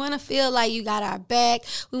that. We want to feel like you got our back.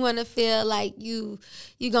 We want to feel like you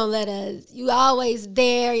gonna let us. You always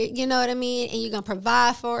there. You know what I mean? And you're gonna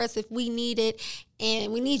provide for us if we need it.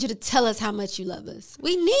 And we need you to tell us how much you love us.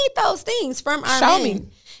 We need those things from our men. Show me.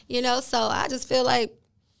 You know. So I just feel like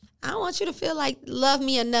I want you to feel like love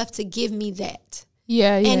me enough to give me that.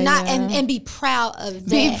 Yeah, and be proud of that.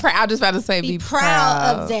 Be proud. I was just about to say, be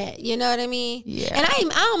proud of that. You know what I mean? Yeah. And I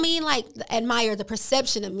don't mean like admire the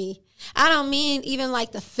perception of me. I don't mean even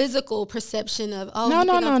like the physical perception of no.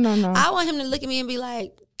 I want him to look at me and be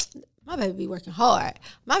like, my baby be working hard.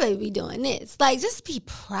 My baby be doing this. Like, just be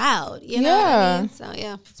proud. You know what I mean? So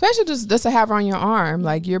yeah. Especially just to have her on your arm.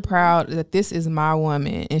 Like, you're proud that this is my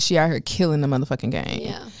woman and she out here killing the motherfucking game.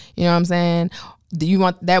 Yeah. You know what I'm saying? Do you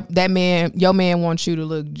want that man, your man wants you to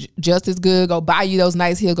look just as good, go buy you those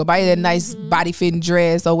nice heels, go buy you that nice body fitting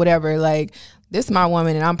dress or whatever. Like, this is my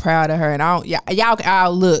woman and I'm proud of her and y'all can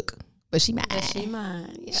all look, but she mine. Yeah, she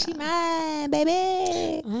mine. Yeah. She mine,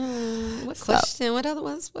 baby. What question? What other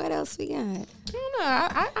ones? What else we got? I don't know.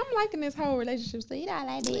 I'm liking this whole relationship. So you know, I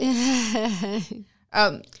like it.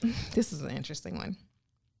 This is an interesting one.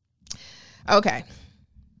 Okay.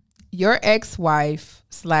 Your ex-wife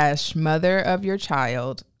 / mother of your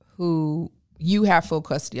child who you have full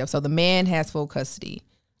custody of. So the man has full custody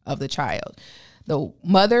of the child. The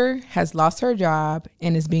mother has lost her job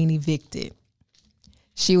and is being evicted.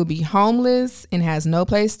 She will be homeless and has no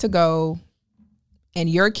place to go. And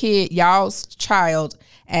your kid, y'all's child,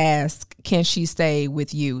 asks, can she stay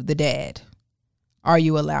with you, the dad? Are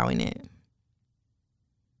you allowing it?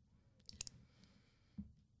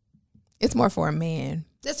 It's more for a man.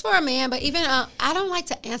 It's for a man, but even I don't like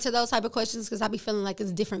to answer those type of questions because I be feeling like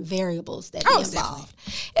it's different variables that be involved.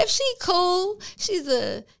 Definitely. If she cool, she's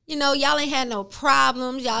y'all ain't had no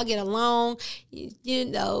problems, y'all get along, you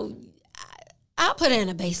know, I'll put her in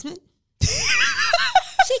a basement. She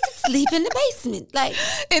can sleep in the basement. Like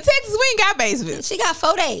in Texas, we ain't got basements. She got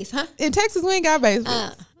 4 days, huh? In Texas, we ain't got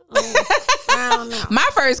basements. I don't know. My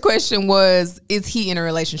first question was, is he in a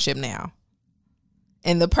relationship now?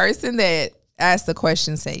 And the person that asked the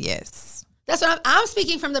question said yes. That's what I'm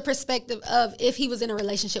speaking from the perspective of if he was in a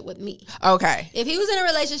relationship with me. Okay. If he was in a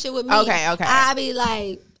relationship with me, okay. I'd be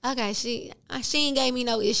like, okay, she ain't gave me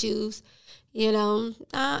no issues. You know,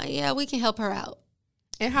 yeah, we can help her out.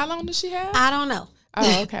 And how long does she have? I don't know.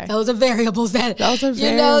 Oh, okay. Those are variables that, those are variables.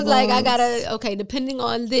 You know, like I gotta, okay, depending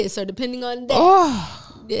on this or depending on that. Oh.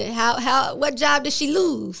 How what job did she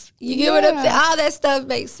lose? You get what I'm saying? All that stuff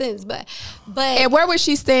makes sense, but and where was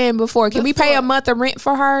she staying before? Can we pay a month of rent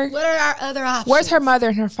for her? What are our other options? Where's her mother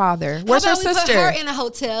and her father? Where's her sister? We put her in a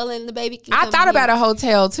hotel and the baby can I thought about a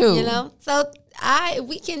hotel too. You know, so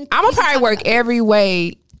we can. I'm gonna probably work every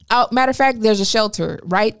way. Oh, matter of fact, there's a shelter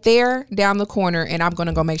right there down the corner, and I'm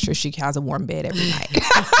gonna go make sure she has a warm bed every night.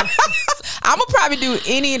 I'm gonna probably do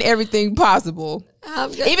any and everything possible.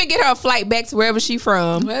 Even get her a flight back to wherever she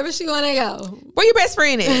from. Wherever she want to go. Where your best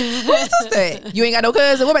friend at? Where's your sister at? You ain't got no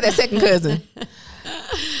cousin? What about that second cousin? We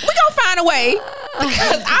gonna find a way.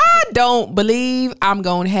 Because I don't believe I'm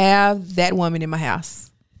going to have that woman in my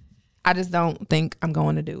house. I just don't think I'm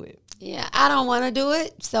going to do it. Yeah, I don't want to do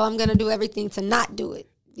it, so I'm going to do everything to not do it.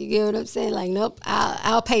 You get what I'm saying? Like, nope,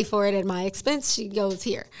 I'll pay for it at my expense. She goes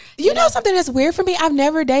here. You know something that's weird for me? I've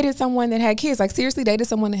never dated someone that had kids. Like, seriously dated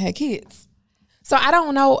someone that had kids. So I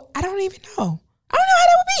don't know. I don't even know. I don't know how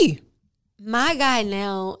that would be. My guy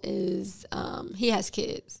now is, he has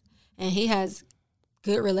kids. And he has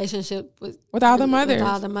good relationship with all the mothers. With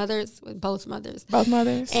all the mothers, with both mothers. Both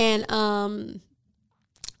mothers. And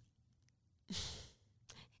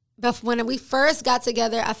but when we first got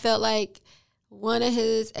together, I felt like one of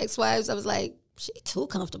his ex-wives, I was like, she too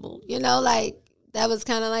comfortable. You know, like that was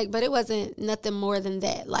kind of like, but it wasn't nothing more than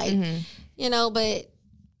that. Like, you know, but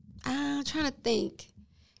I'm trying to think.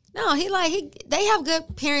 No, they have good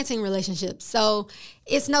parenting relationships. So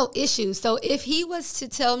it's no issue. So if he was to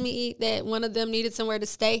tell me that one of them needed somewhere to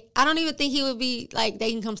stay, I don't even think he would be like,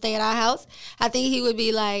 they can come stay at our house. I think he would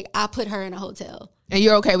be like, I put her in a hotel. And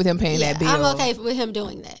you're okay with him paying that bill? I'm okay with him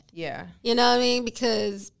doing that. Yeah. You know what I mean?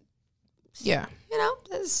 Because, yeah, you know,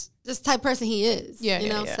 that's just the type of person he is. Yeah, you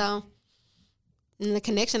know, yeah. So, and the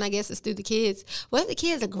connection, I guess, is through the kids. What if the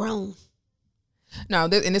kids are grown? No,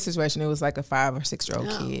 in this situation, it was like a 5 or 6 year old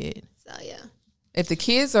kid. So, yeah. If the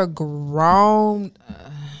kids are grown,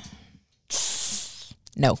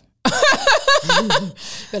 no.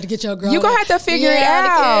 Better get your grown. You're going to have to figure it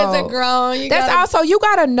out. The kids are grown. That's also, you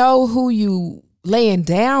got to know who you laying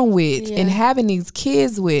down with and having these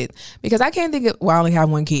kids with. Because I can't think of, well, I only have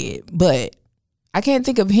one kid, but I can't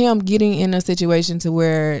think of him getting in a situation to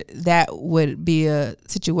where that would be a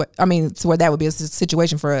situation. I mean, to where that would be a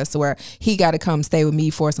situation for us, to where he got to come stay with me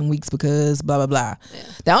for some weeks because blah blah blah. Yeah.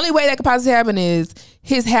 The only way that could possibly happen is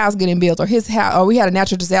his house getting built, or his house, or we had a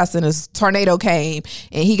natural disaster and a tornado came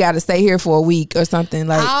and he got to stay here for a week or something.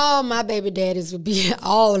 Like, all my baby daddies would be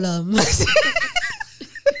all of them.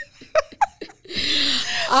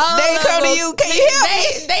 They come to you. Can you help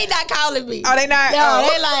me? They not calling me. Oh, they not? No,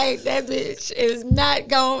 they like, that bitch is not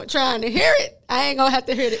trying to hear it. I ain't gonna have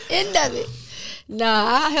to hear the end of it. Nah,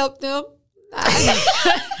 I help them. You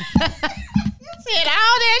said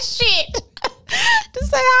all that shit to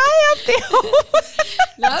say I help them.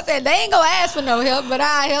 No, I said they ain't gonna ask for no help, but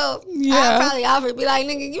I help. Yeah. I'll probably offer, be like,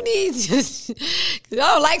 nigga, you need to, cause I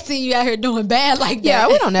don't like seeing you out here doing bad like that. Yeah,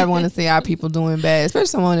 we don't ever want to see our people doing bad, especially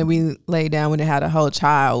someone that we lay down with and had a whole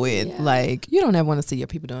child with. Yeah. Like, you don't ever want to see your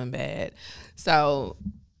people doing bad. So,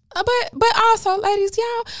 but also, ladies,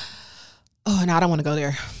 y'all. Oh, no, I don't want to go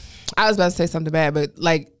there. I was about to say something bad, but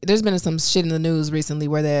like, there's been some shit in the news recently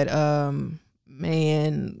where that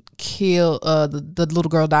man killed the little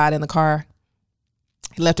girl died in the car.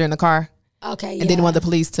 He left her in the car. Okay, and didn't want the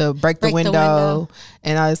police to break the window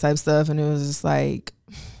and all this type of stuff. And it was just like,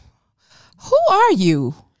 who are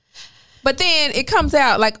you? But then it comes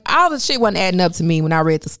out, like, all the shit wasn't adding up to me when I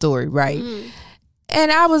read the story, right? Mm-hmm.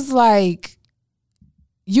 And I was like,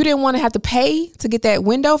 you didn't want to have to pay to get that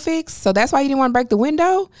window fixed, so that's why you didn't want to break the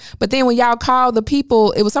window? But then when y'all called the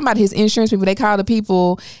people, it was somebody, his insurance people, they called the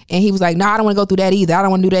people, and he was like, no, I don't want to go through that either. I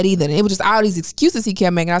don't want to do that either. And it was just all these excuses he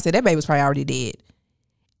kept making. I said, that baby was probably already dead.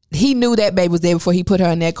 He knew that baby was there before he put her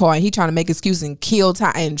in that car, and he trying to make excuses and kill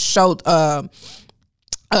time and show what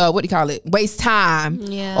do you call it, waste time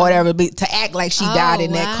or whatever, to act like she died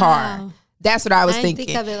in that car. That's what I was thinking.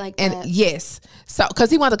 Think of it like and that. Yes, so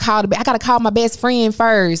because he wanted to call I got to call my best friend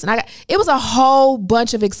first, and it was a whole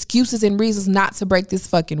bunch of excuses and reasons not to break this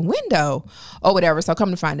fucking window or whatever. So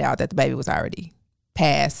come to find out that the baby was already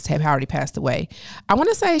had already passed away. I want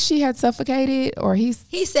to say she had suffocated, or he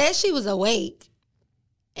said she was awake.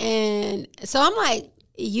 And so I'm like,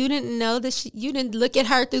 you didn't know that you didn't look at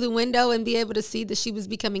her through the window and be able to see that she was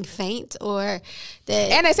becoming faint, or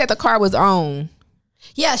that. And they said the car was on.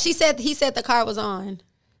 Yeah, he said the car was on.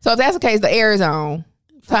 So if that's the case, the air is on.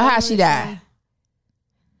 So how she died?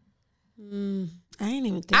 I ain't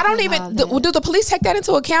even think. I don't even. Do the police take that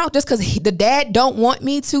into account? Just because the dad don't want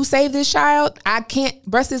me to save this child, I can't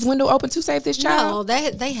bust this window open to save this child? No,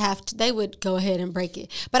 they have to. They would go ahead and break it.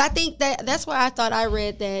 But I think that's why I thought I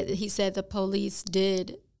read that he said the police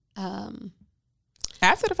did.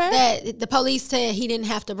 After the fact, that the police said he didn't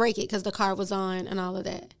have to break it because the car was on and all of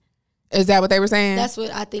that. Is that what they were saying? That's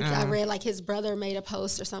what I think. I read, like his brother made a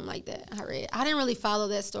post or something like that. I didn't really follow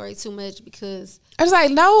that story too much because I was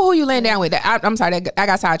like, know who you laying down with. I'm sorry, I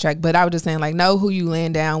got sidetracked, but I was just saying, like, know who you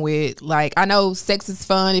laying down with. Like, I know sex is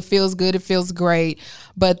fun, it feels good, it feels great,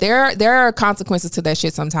 but there are consequences to that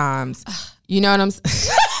shit sometimes. You know what I'm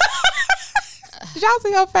saying? Did y'all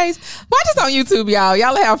see her face? Watch this on YouTube, y'all.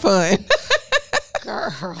 Y'all have fun.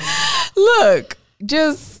 Girl, look,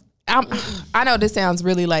 just. I know this sounds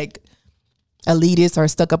really like elitist or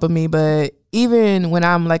stuck up on me, but even when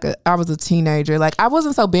I was a teenager, like I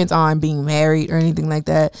wasn't so bent on being married or anything like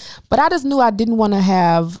that, but I just knew I didn't want to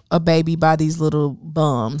have a baby by these little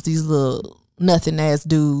bums, these little nothing ass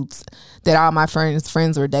dudes that all my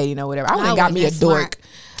friends were dating or whatever. I went and got me a dork.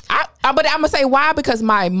 But I'm gonna say why, because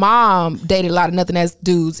my mom dated a lot of nothing ass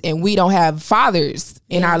dudes, and we don't have fathers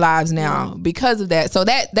in our lives now because of that. So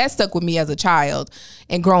that stuck with me as a child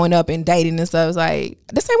and growing up and dating and stuff. I was like,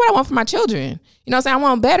 this ain't what I want for my children. You know what I'm saying? I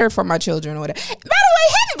want better for my children or whatever. By the way,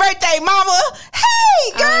 happy birthday, mama.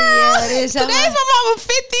 Hey, girl. Oh, yeah, today's my mama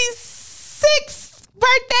 56th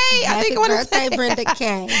birthday. I think I want to say. Happy birthday, Brenda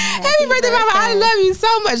K. Happy birthday, mama. I love you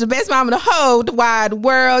so much. The best mama in the whole wide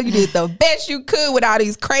world. You did the best you could with all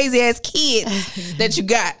these crazy ass kids that you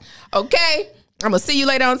got. Okay? I'm going to see you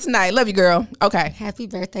later on tonight. Love you, girl. Okay. Happy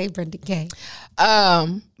birthday, Brenda K.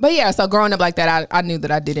 But yeah, so growing up like that, I knew that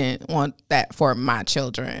I didn't want that for my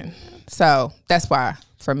children. So that's why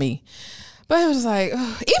for me. But it was like,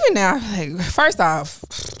 even now, like, first off,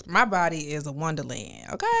 my body is a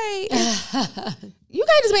wonderland, okay? You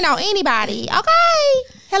can't just be on anybody,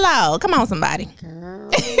 okay? Hello, come on, somebody.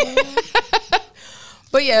 Girl.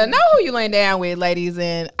 But yeah, know who you laying down with, ladies,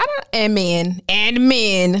 and men,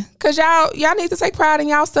 because y'all need to take pride in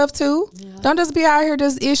y'all stuff too. Yeah. Don't just be out here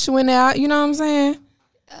just issuing out. You know what I'm saying?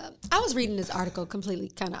 I was reading this article completely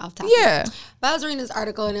kind of off topic. Yeah, but I was reading this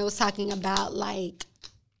article and it was talking about like,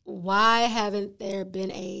 why haven't there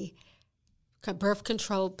been a birth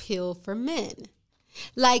control pill for men?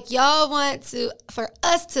 Like, y'all want for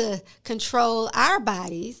us to control our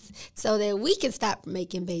bodies so that we can stop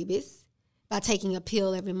making babies by taking a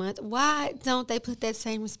pill every month. Why don't they put that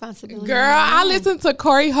same responsibility? Girl, I listened to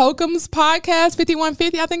Corey Holcomb's podcast,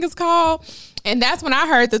 5150, I think it's called. And that's when I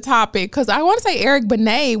heard the topic, because I want to say Eric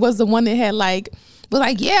Benet was the one that had was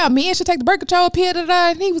like, yeah, men should take the birth control pill,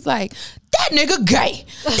 and he was like, that nigga gay.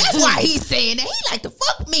 That's why he's saying that. He like to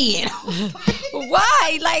fuck men.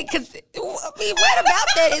 Why? Like, because what about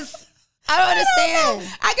that is, I don't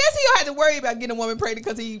understand. I guess he don't have to worry about getting a woman pregnant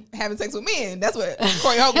because he having sex with men. That's what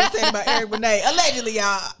Corey Holcomb was saying about Eric Benet. Allegedly,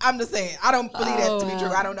 y'all. I'm just saying. I don't believe that to be true.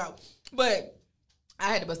 I don't know. But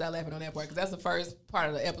I had to bust out laughing on that part because that's the first part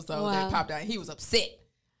of the episode that popped out. He was upset.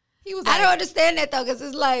 He was like, I don't understand that, though, because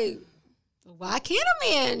it's like, why can't a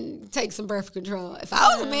man take some birth control? If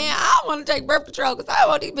I was a man, I don't want to take birth control because I don't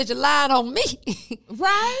want these bitches lying on me.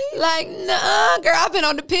 Right? Like, nah, girl, I've been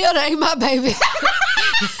on the pill. That ain't my baby.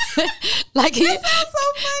 Like, that sounds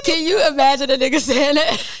so funny. Can you imagine a nigga saying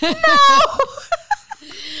that? No.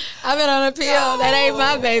 I've been on a pill. No. That ain't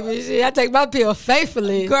my baby. Shit, I take my pill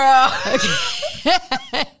faithfully. Girl.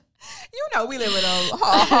 You know, we live in a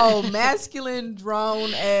whole masculine,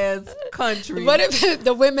 drone-ass country. What if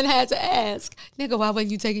the women had to ask, nigga, why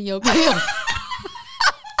wasn't you taking your pill?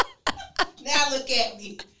 Now look at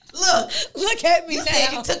me. Look at me you now.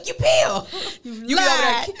 Said you took your pill.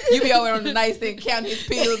 You be over on the nightstand counting his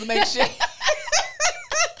pills to make sure.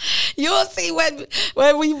 You'll see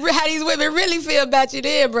how these women really feel about you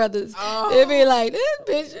then, brothers. Oh. They'll be like, this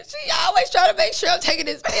bitch, she always trying to make sure I'm taking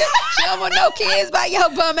this pill. She don't want no kids by your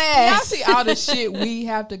bum ass. Y'all see all the shit we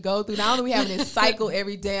have to go through. Not only we having this cycle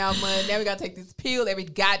every damn month, now we got to take this pill every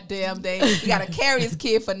goddamn day. We got to carry this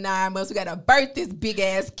kid for 9 months. We got to birth this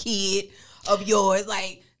big-ass kid of yours.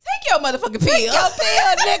 Like, take your motherfucking pill. Take your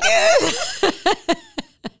pill, nigga.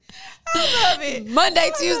 I love it.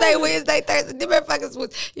 Monday, Tuesday, Wednesday, Thursday. Them motherfuckers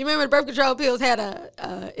you remember the birth control pills had a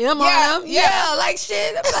M on them? Yeah, like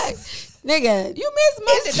shit. I'm like, nigga. You miss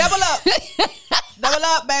Monday. Double up. Double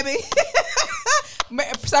up, baby.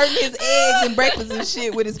 Serving his eggs and breakfast and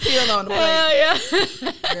shit with his pill on the plate. Hell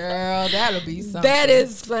yeah. Girl, that'll be something. That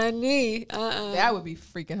is funny. That would be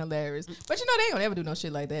freaking hilarious. But you know, they ain't gonna ever do no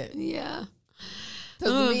shit like that. Yeah.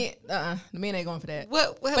 Because the men ain't going for that.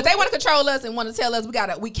 But they want to control us and want to tell us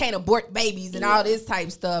we can't abort babies and all this type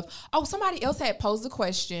stuff. Oh, somebody else had posed a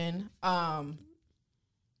question.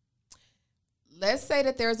 Let's say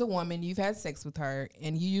that there's a woman, you've had sex with her,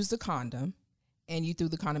 and you used a condom, and you threw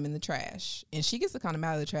the condom in the trash, and she gets the condom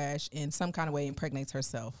out of the trash in some kind of way impregnates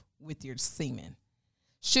herself with your semen.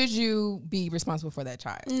 Should you be responsible for that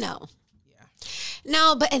child? No. Yeah.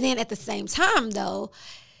 No, and then at the same time, though,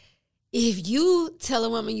 if you tell a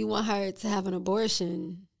woman you want her to have an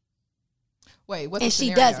abortion, wait, what's and the she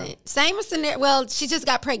scenario? doesn't, same scenario. Well, she just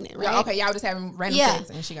got pregnant, right? Yeah, okay, y'all just having random sex,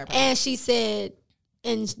 and she got pregnant. And she said,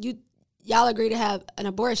 and y'all agree to have an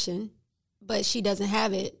abortion, but she doesn't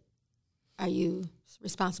have it. Are you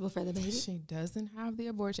responsible for the baby? She doesn't have the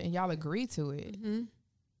abortion, and y'all agree to it. Mm-hmm.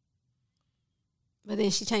 But then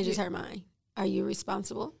she changes her mind. Are you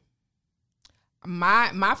responsible?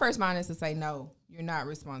 My first mind is to say no. You're not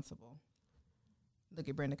responsible. Look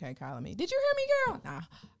at Brenda K calling me. Did you hear me, girl?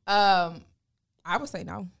 Nah. I would say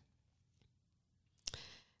no.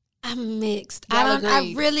 I'm mixed. Y'all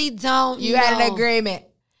I really don't. You had an agreement.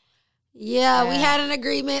 Yeah, we had an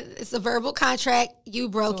agreement. It's a verbal contract. You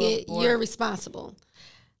broke it. You're responsible.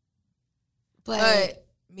 But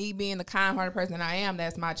me being the kind-hearted person that I am,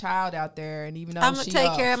 that's my child out there, and even though I'm gonna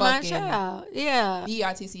take care of my child. Yeah,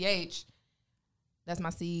 BITCH, that's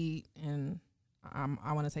my seed, and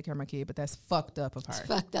I want to take care of my kid, but that's fucked up of her. It's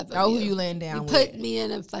fucked up. Oh, who you laying down with? Put me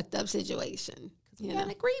in a fucked up situation. We got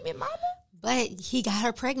an agreement, mama. But he got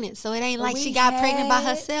her pregnant, so it ain't like she got pregnant by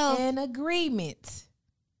herself. An agreement.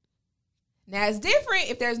 Now it's different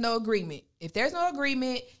if there's no agreement. If there's no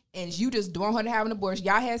agreement and you just don't want her to have an abortion,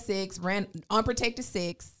 y'all had sex, ran unprotected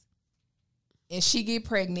sex, and she get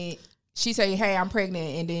pregnant. She say, "Hey, I'm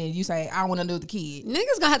pregnant," and then you say, "I want to know the kid."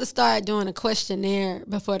 Niggas gonna have to start doing a questionnaire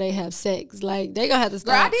before they have sex. Like they gonna have to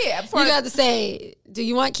start. Girl, I did. You got to say, "Do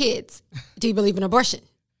you want kids? Do you believe in abortion?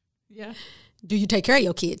 Yeah. Do you take care of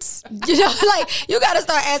your kids?" You know, like you got to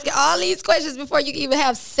start asking all these questions before you can even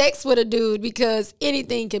have sex with a dude because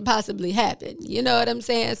anything can possibly happen. You know what I'm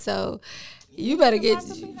saying? So you better get,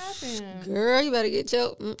 girl. You better get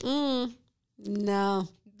your no.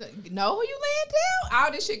 Know who you laying down?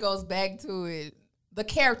 All this shit goes back to it. The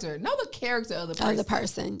character. Know the character of the person. Of the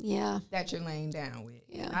person, yeah. That you're laying down with.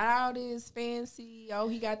 Yeah. Not all this fancy, oh,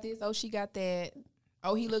 he got this, oh, she got that.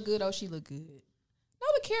 Oh, he look good, oh, she look good. Know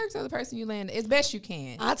the character of the person you laying as best you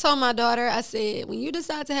can. I told my daughter, I said, when you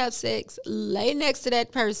decide to have sex, lay next to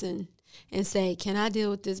that person and say, can I deal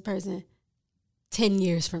with this person 10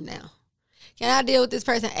 years from now? Can I deal with this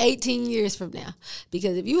person 18 years from now?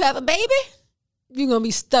 Because if you have a baby, you're going to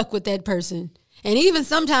be stuck with that person. And even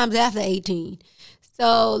sometimes after 18.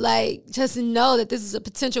 So, like, just know that this is a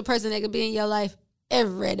potential person that could be in your life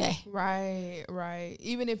every day. Right, right.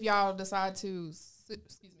 Even if y'all decide to,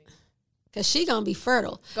 excuse me. Because she going to be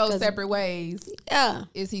fertile. Go separate ways. Yeah.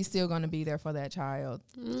 Is he still going to be there for that child?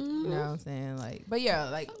 Mm-hmm. You know what I'm saying? Like, but yeah,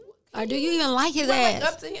 like. Or do you even like his ass?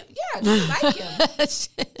 Like up to him. Yeah, do you like him?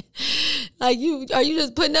 Like, are you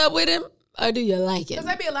just putting up with him? Or do you like it? Because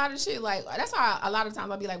there be a lot of shit, like, that's why a lot of times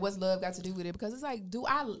I'll be like, what's love got to do with it? Because it's like, do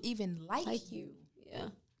I even like you? Yeah.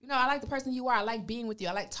 You know, I like the person you are. I like being with you.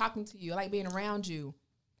 I like talking to you. I like being around you.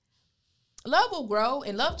 Love will grow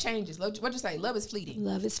and love changes. Love, what'd you say? Love is fleeting.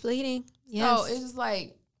 Love is fleeting. Yes. So it's just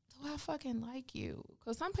like, do I fucking like you?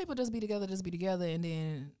 Because some people just be together, and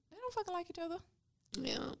then they don't fucking like each other.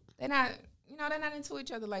 Yeah. They're not, they're not into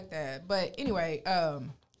each other like that. But anyway, I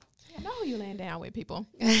know who you laying down with, people.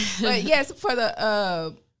 But yes, for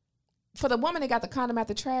the woman that got the condom out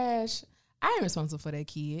the trash, I ain't responsible for that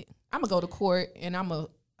kid. I'm going to go to court and I'm going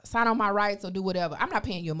to sign on my rights or do whatever. I'm not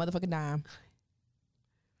paying you a motherfucking dime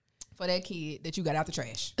for that kid that you got out the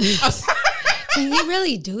trash. Can you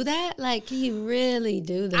really do that? Like, can you really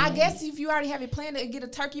do that? I guess if you already have it planned to get a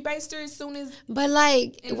turkey baster as soon as. But,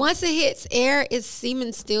 like, once it hits air, is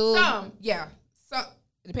semen still. Yeah.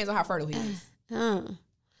 It depends on how fertile he is.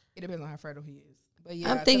 It depends on how fertile he is. But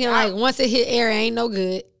yeah, I'm thinking, like, once it hit air, it ain't no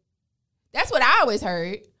good. That's what I always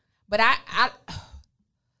heard. But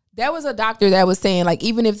there was a doctor that was saying, like,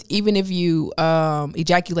 even if you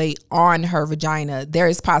ejaculate on her vagina, there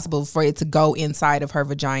is possible for it to go inside of her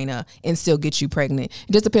vagina and still get you pregnant.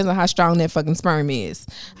 It just depends on how strong that fucking sperm is.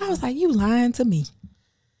 I was like, you lying to me.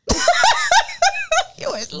 You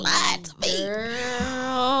was lying to me.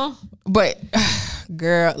 Girl. But,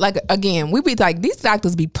 girl, like, again, we be like, these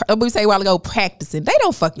doctors we say a while ago, practicing. They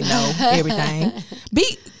don't fucking know everything.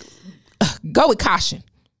 Go with caution.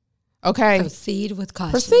 Okay. Proceed with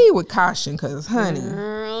caution, because, honey.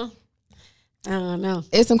 Girl, I don't know.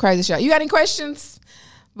 It's some crazy shit. You got any questions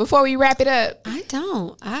before we wrap it up? I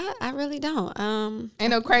don't. I really don't. Ain't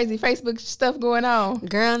no crazy Facebook stuff going on.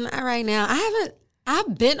 Girl, not right now.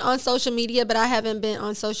 I've been on social media, but I haven't been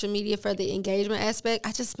on social media for the engagement aspect.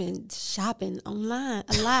 I just been shopping online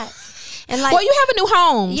a lot. And like, well, you have a new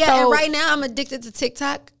home. Yeah, so. And right now I'm addicted to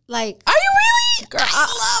TikTok. Like, are you really? Girl,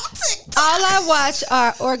 I love TikTok. All I watch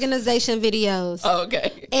are organization videos. Oh,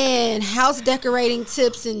 okay. And house decorating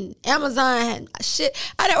tips and Amazon shit.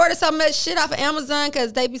 I done ordered so much shit off of Amazon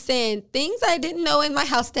because they be saying things I didn't know in my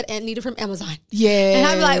house that Aunt needed from Amazon. Yeah. And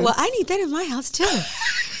I'm like, well, I need that in my house too.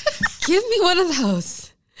 Give me one of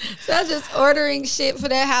those. So I'm just ordering shit for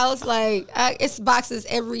that house. Like, it's boxes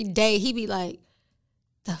every day. He be like,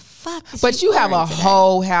 the fuck? But you have a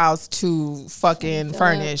whole house to fucking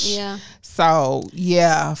furnish. Yeah. So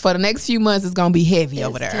yeah, for the next few months, it's gonna be heavy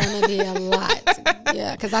over there. It's gonna be a lot.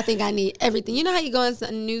 Yeah, because I think I need everything. You know how you go into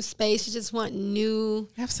a new space, you just want new,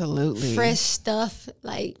 absolutely fresh stuff.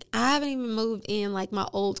 Like I haven't even moved in like my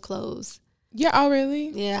old clothes. Yeah. Oh, really?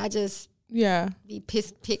 Yeah, I just be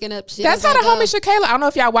picking up shit. That's how the homie Shakayla. I don't know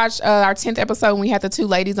if y'all watched our 10th episode when we had the two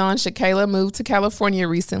ladies on. Shakayla moved to California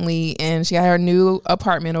recently, and she got her new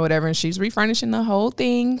apartment or whatever, and she's refurnishing the whole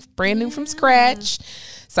thing, brand new from scratch.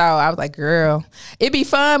 So I was like, girl, it'd be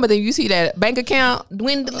fun, but then you see that bank account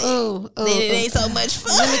dwindling, then it ain't so much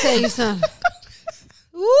fun. Let me tell you something.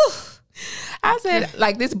 Woo. I said,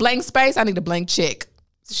 like, this blank space, I need a blank check.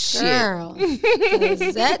 Shit. Girl,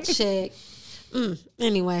 'cause that check.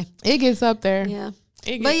 Anyway, it gets up there. Yeah.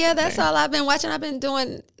 But yeah, that's all I've been watching. I've been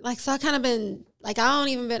doing so I kind of been I don't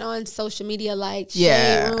even been on social media like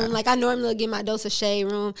Shade Room. Like I normally get my dose of Shade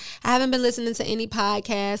Room. I haven't been listening to any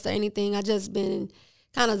podcasts or anything. I just been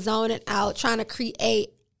kind of zoning out, trying to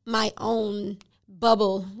create my own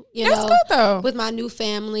bubble, that's good though. with my new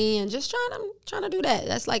family and just trying to do that.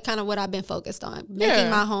 That's like kind of what I've been focused on, making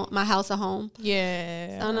my house a home.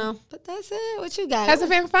 Yeah. I don't know, but that's it. What you got? Has it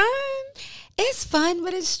been fun? It's fun,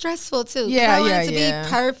 but it's stressful too. Yeah, I want it to be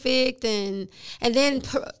perfect, and then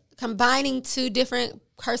combining two different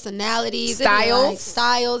personalities,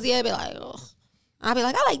 styles. Yeah, be like, oh. I'll be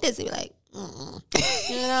like, I like this. He'd be like,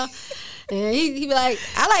 you know, and he'd be like,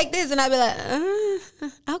 I like this, and I'd be like,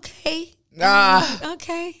 okay,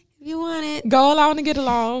 okay, if you want it, go along and get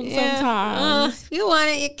along. Sometimes, if you want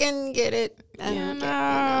it, you can get it.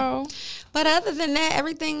 No. But other than that,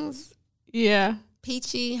 everything's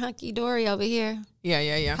peachy, hunky-dory over here.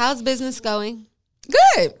 Yeah. How's business going?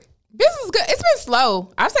 Good. Business is good. It's been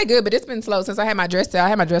slow. I say good, but it's been slow since I had my dress sale. I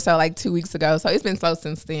had my dress sale like 2 weeks ago, so it's been slow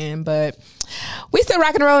since then. But we still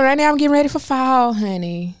rocking and rolling. Right now, I'm getting ready for fall,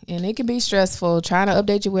 honey. And it can be stressful trying to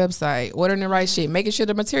update your website, ordering the right shit, making sure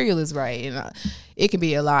the material is right. And it can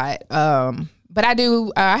be a lot. But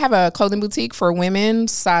I have a clothing boutique for women,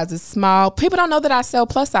 sizes small. People don't know that I sell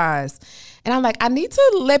plus size. And I'm like, I need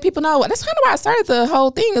to let people know. That's kind of why I started the whole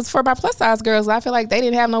thing, is for my plus size girls. I feel like they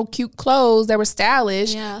didn't have no cute clothes that were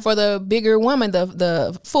stylish for the bigger woman,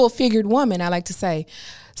 the full figured woman, I like to say.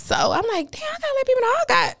 So I'm like, damn, I gotta let people know I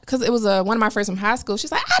got, because it was one of my friends from high school.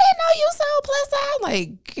 She's like, I didn't know you sold plus size. I'm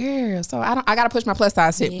like, girl, so I gotta push my plus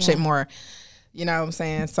size shit more. You know what I'm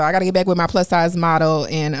saying? So I gotta get back with my plus size model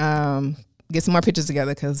and get some more pictures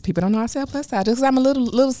together, because people don't know I sell plus size. Just because I'm a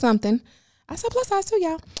little something. I sell plus size too,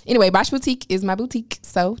 y'all. Anyway, Bosch Boutique is my boutique,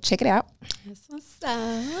 so check it out. That's what's up.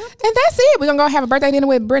 And that's it. We're going to go have a birthday dinner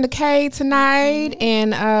with Brenda K tonight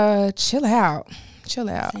and chill out. Same.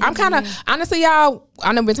 I'm kind of, honestly, y'all,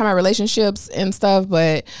 I know we've been talking about relationships and stuff,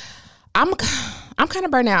 but I'm kind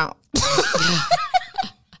of burnt out. I'm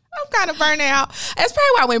kind of burnt out. That's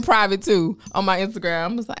probably why I went private too on my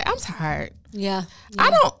Instagram. I was like, I'm tired. Yeah.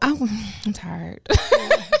 I'm tired.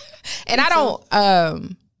 And I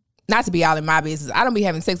don't, not to be all in my business, I don't be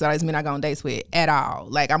having sex with all these men I go on dates with at all.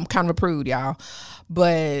 Like, I'm kind of a prude, y'all.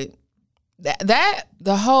 But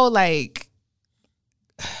the whole, like,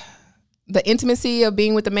 the intimacy of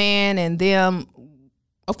being with the man and them,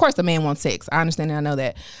 of course the man wants sex. I understand and I know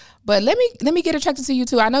that. But let me get attracted to you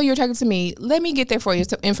too. I know you're attracted to me. Let me get there for you.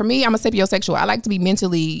 And for me, I'm a sapiosexual. I like to be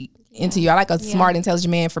mentally into you. I like a smart, intelligent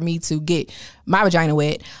man for me to get my vagina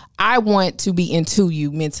wet. I want to be into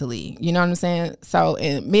you mentally. You know what I'm saying? So,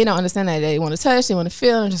 and men don't understand that. They want to touch, they want to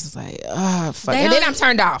feel, and just like, oh, fuck. And then I'm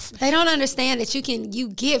turned off. They don't understand that you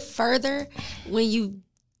get further when you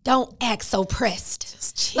don't act so pressed.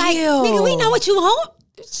 Just chill. Like, nigga, we know what you want.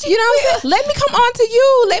 You know what I'm saying? Let me come on to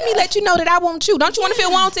you. Let me let you know that I want you. Don't you want to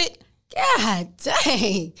feel wanted? God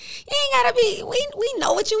dang. You ain't gotta be, we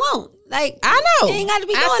know what you want. Like, I know. You ain't gotta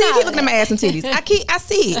be I going see you out keep looking at my ass and titties. I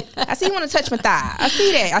see it. I see you want to touch my thigh. I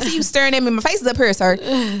see that. I see you staring at me. My face is up here, sir. I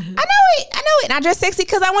know it. And I dress sexy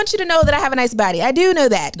because I want you to know that I have a nice body. I do know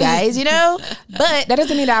that, guys, you know? But that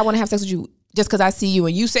doesn't mean that I want to have sex with you just because I see you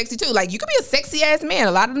and you sexy too. Like, you could be a sexy ass man.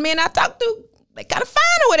 A lot of the men I talk to, they kind of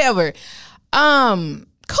fine or whatever.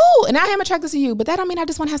 Cool. And I am attracted to you, but that don't mean I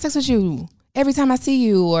just want to have sex with you every time I see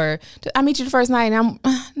you or I meet you the first night and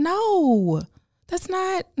no, that's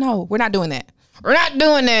not, no, we're not doing that. We're not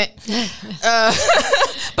doing that.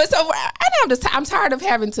 But so I'm tired of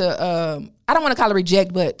having to, I don't want to call it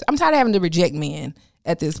reject, but I'm tired of having to reject men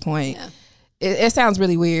at this point. Yeah. It sounds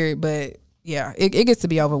really weird, but yeah, it gets to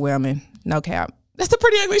be overwhelming. No cap. That's the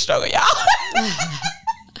Pretty Ugly Struggle, y'all.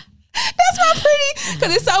 That's my pretty,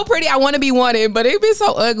 because it's so pretty. I want to be wanted, but it be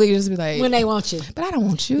so ugly. You just be like, when they want you, but I don't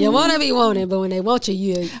want you. You want to be wanted, but when they want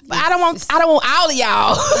you, but I don't want all of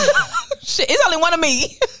y'all. Shit, it's only one of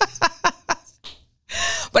me.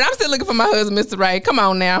 But I'm still looking for my husband, Mr. Right. Come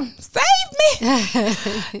on now. Save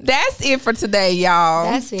me. That's it for today, y'all.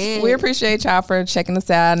 That's it. We appreciate y'all for checking us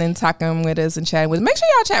out and talking with us and chatting with us. Make sure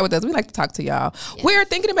y'all chat with us. We like to talk to y'all. Yes. We're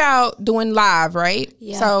thinking about doing live, right?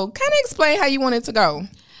 Yeah. So kind of explain how you want it to go.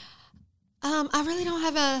 I really don't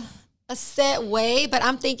have a set way, but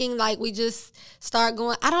I'm thinking like we just start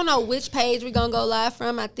going. I don't know which page we're going to go live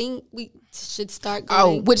from. I think we should start going.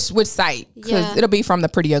 Oh, which site? Because Yeah. it'll be from the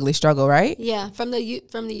Pretty Ugly Struggle, right? Yeah, from the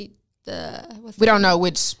what's We don't know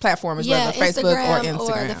which platform is whether Facebook or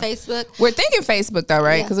Instagram. or the Facebook. We're thinking Facebook though,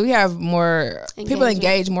 right? Yeah. Because we have more people Engagement.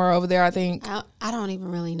 engage more over there, I think. I don't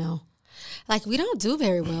even really know. Like, we don't do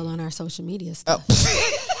very well on our social media stuff.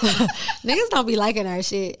 Niggas don't be liking our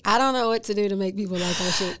shit. I don't know what to do to make people like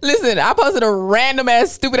our shit. Listen, I posted a random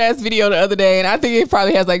ass, stupid ass video the other day, and I think it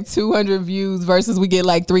probably has like 200 views versus we get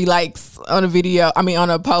like 3 likes on a video. I mean, on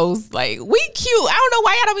a post. Like, we cute. I don't know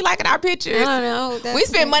why y'all don't be liking our pictures. I don't know. We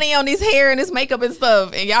spend money on this hair and this makeup and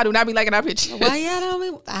stuff, and y'all do not be liking our pictures. Why y'all don't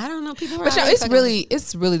be? I don't know. People are But always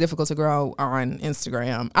it's really difficult to grow on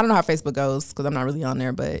Instagram. I don't know how Facebook goes because I'm not really on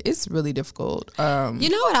there, but it's really difficult. You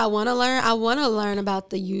know what I want to learn? I want to learn about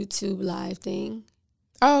the YouTube live thing.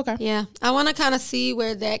 Oh, okay. Yeah. I want to kind of see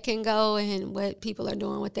where that can go and what people are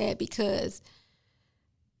doing with that, because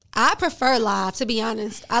I prefer live, to be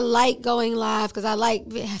honest. I like going live because I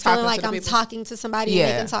like feeling like I'm talking to somebody and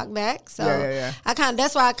they can talk back. So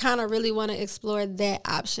that's why I kind of really want to explore that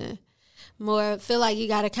option. More feel like you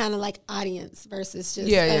got to kind of like audience versus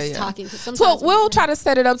just us talking. So we'll try to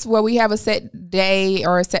set it up to where we have a set day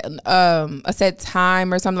or a set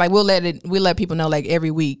time or something. Like we'll let people know like every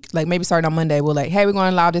week, like maybe starting on Monday, we'll like, hey, we're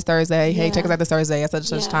going live this Thursday. Hey, check us out this Thursday at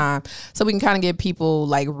such and such time. So we can kind of get people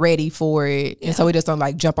like ready for it. And so we just don't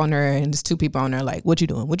like jump on there and there's 2 people on there like, what you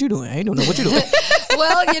doing? What you doing? I ain't doing no, what you doing?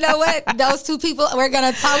 Well, you know what? Those 2 people, we're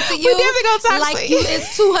going to talk to you. We definitely going to talk like to you.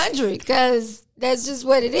 It's 200 because that's just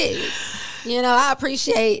what it is. You know, I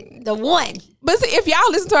appreciate the 1. But see, if y'all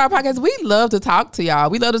listen to our podcast, we love to talk to y'all.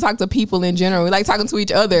 We love to talk to people in general. We like talking to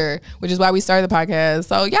each other, which is why we started the podcast.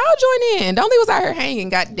 So y'all join in. Don't leave us out here hanging,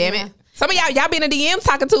 God damn it. Some of y'all be in the DMs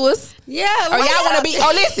talking to us. Yeah. Or y'all want to be,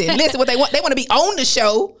 listen what they want. They want to be on the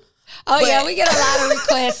show. Oh, yeah, we get a lot of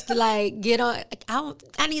requests to like get on.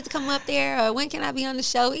 I need to come up there, or when can I be on the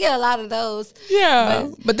show? We get a lot of those. Yeah.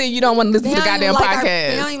 But then you don't want to listen to the goddamn podcast.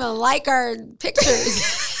 They don't even like our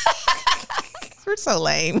pictures. We're so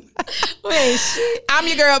lame. Wait, shit. I'm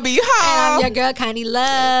your girl, B Hall. And I'm your girl, Connie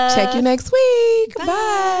Love. Check you next week.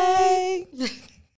 Bye. Bye.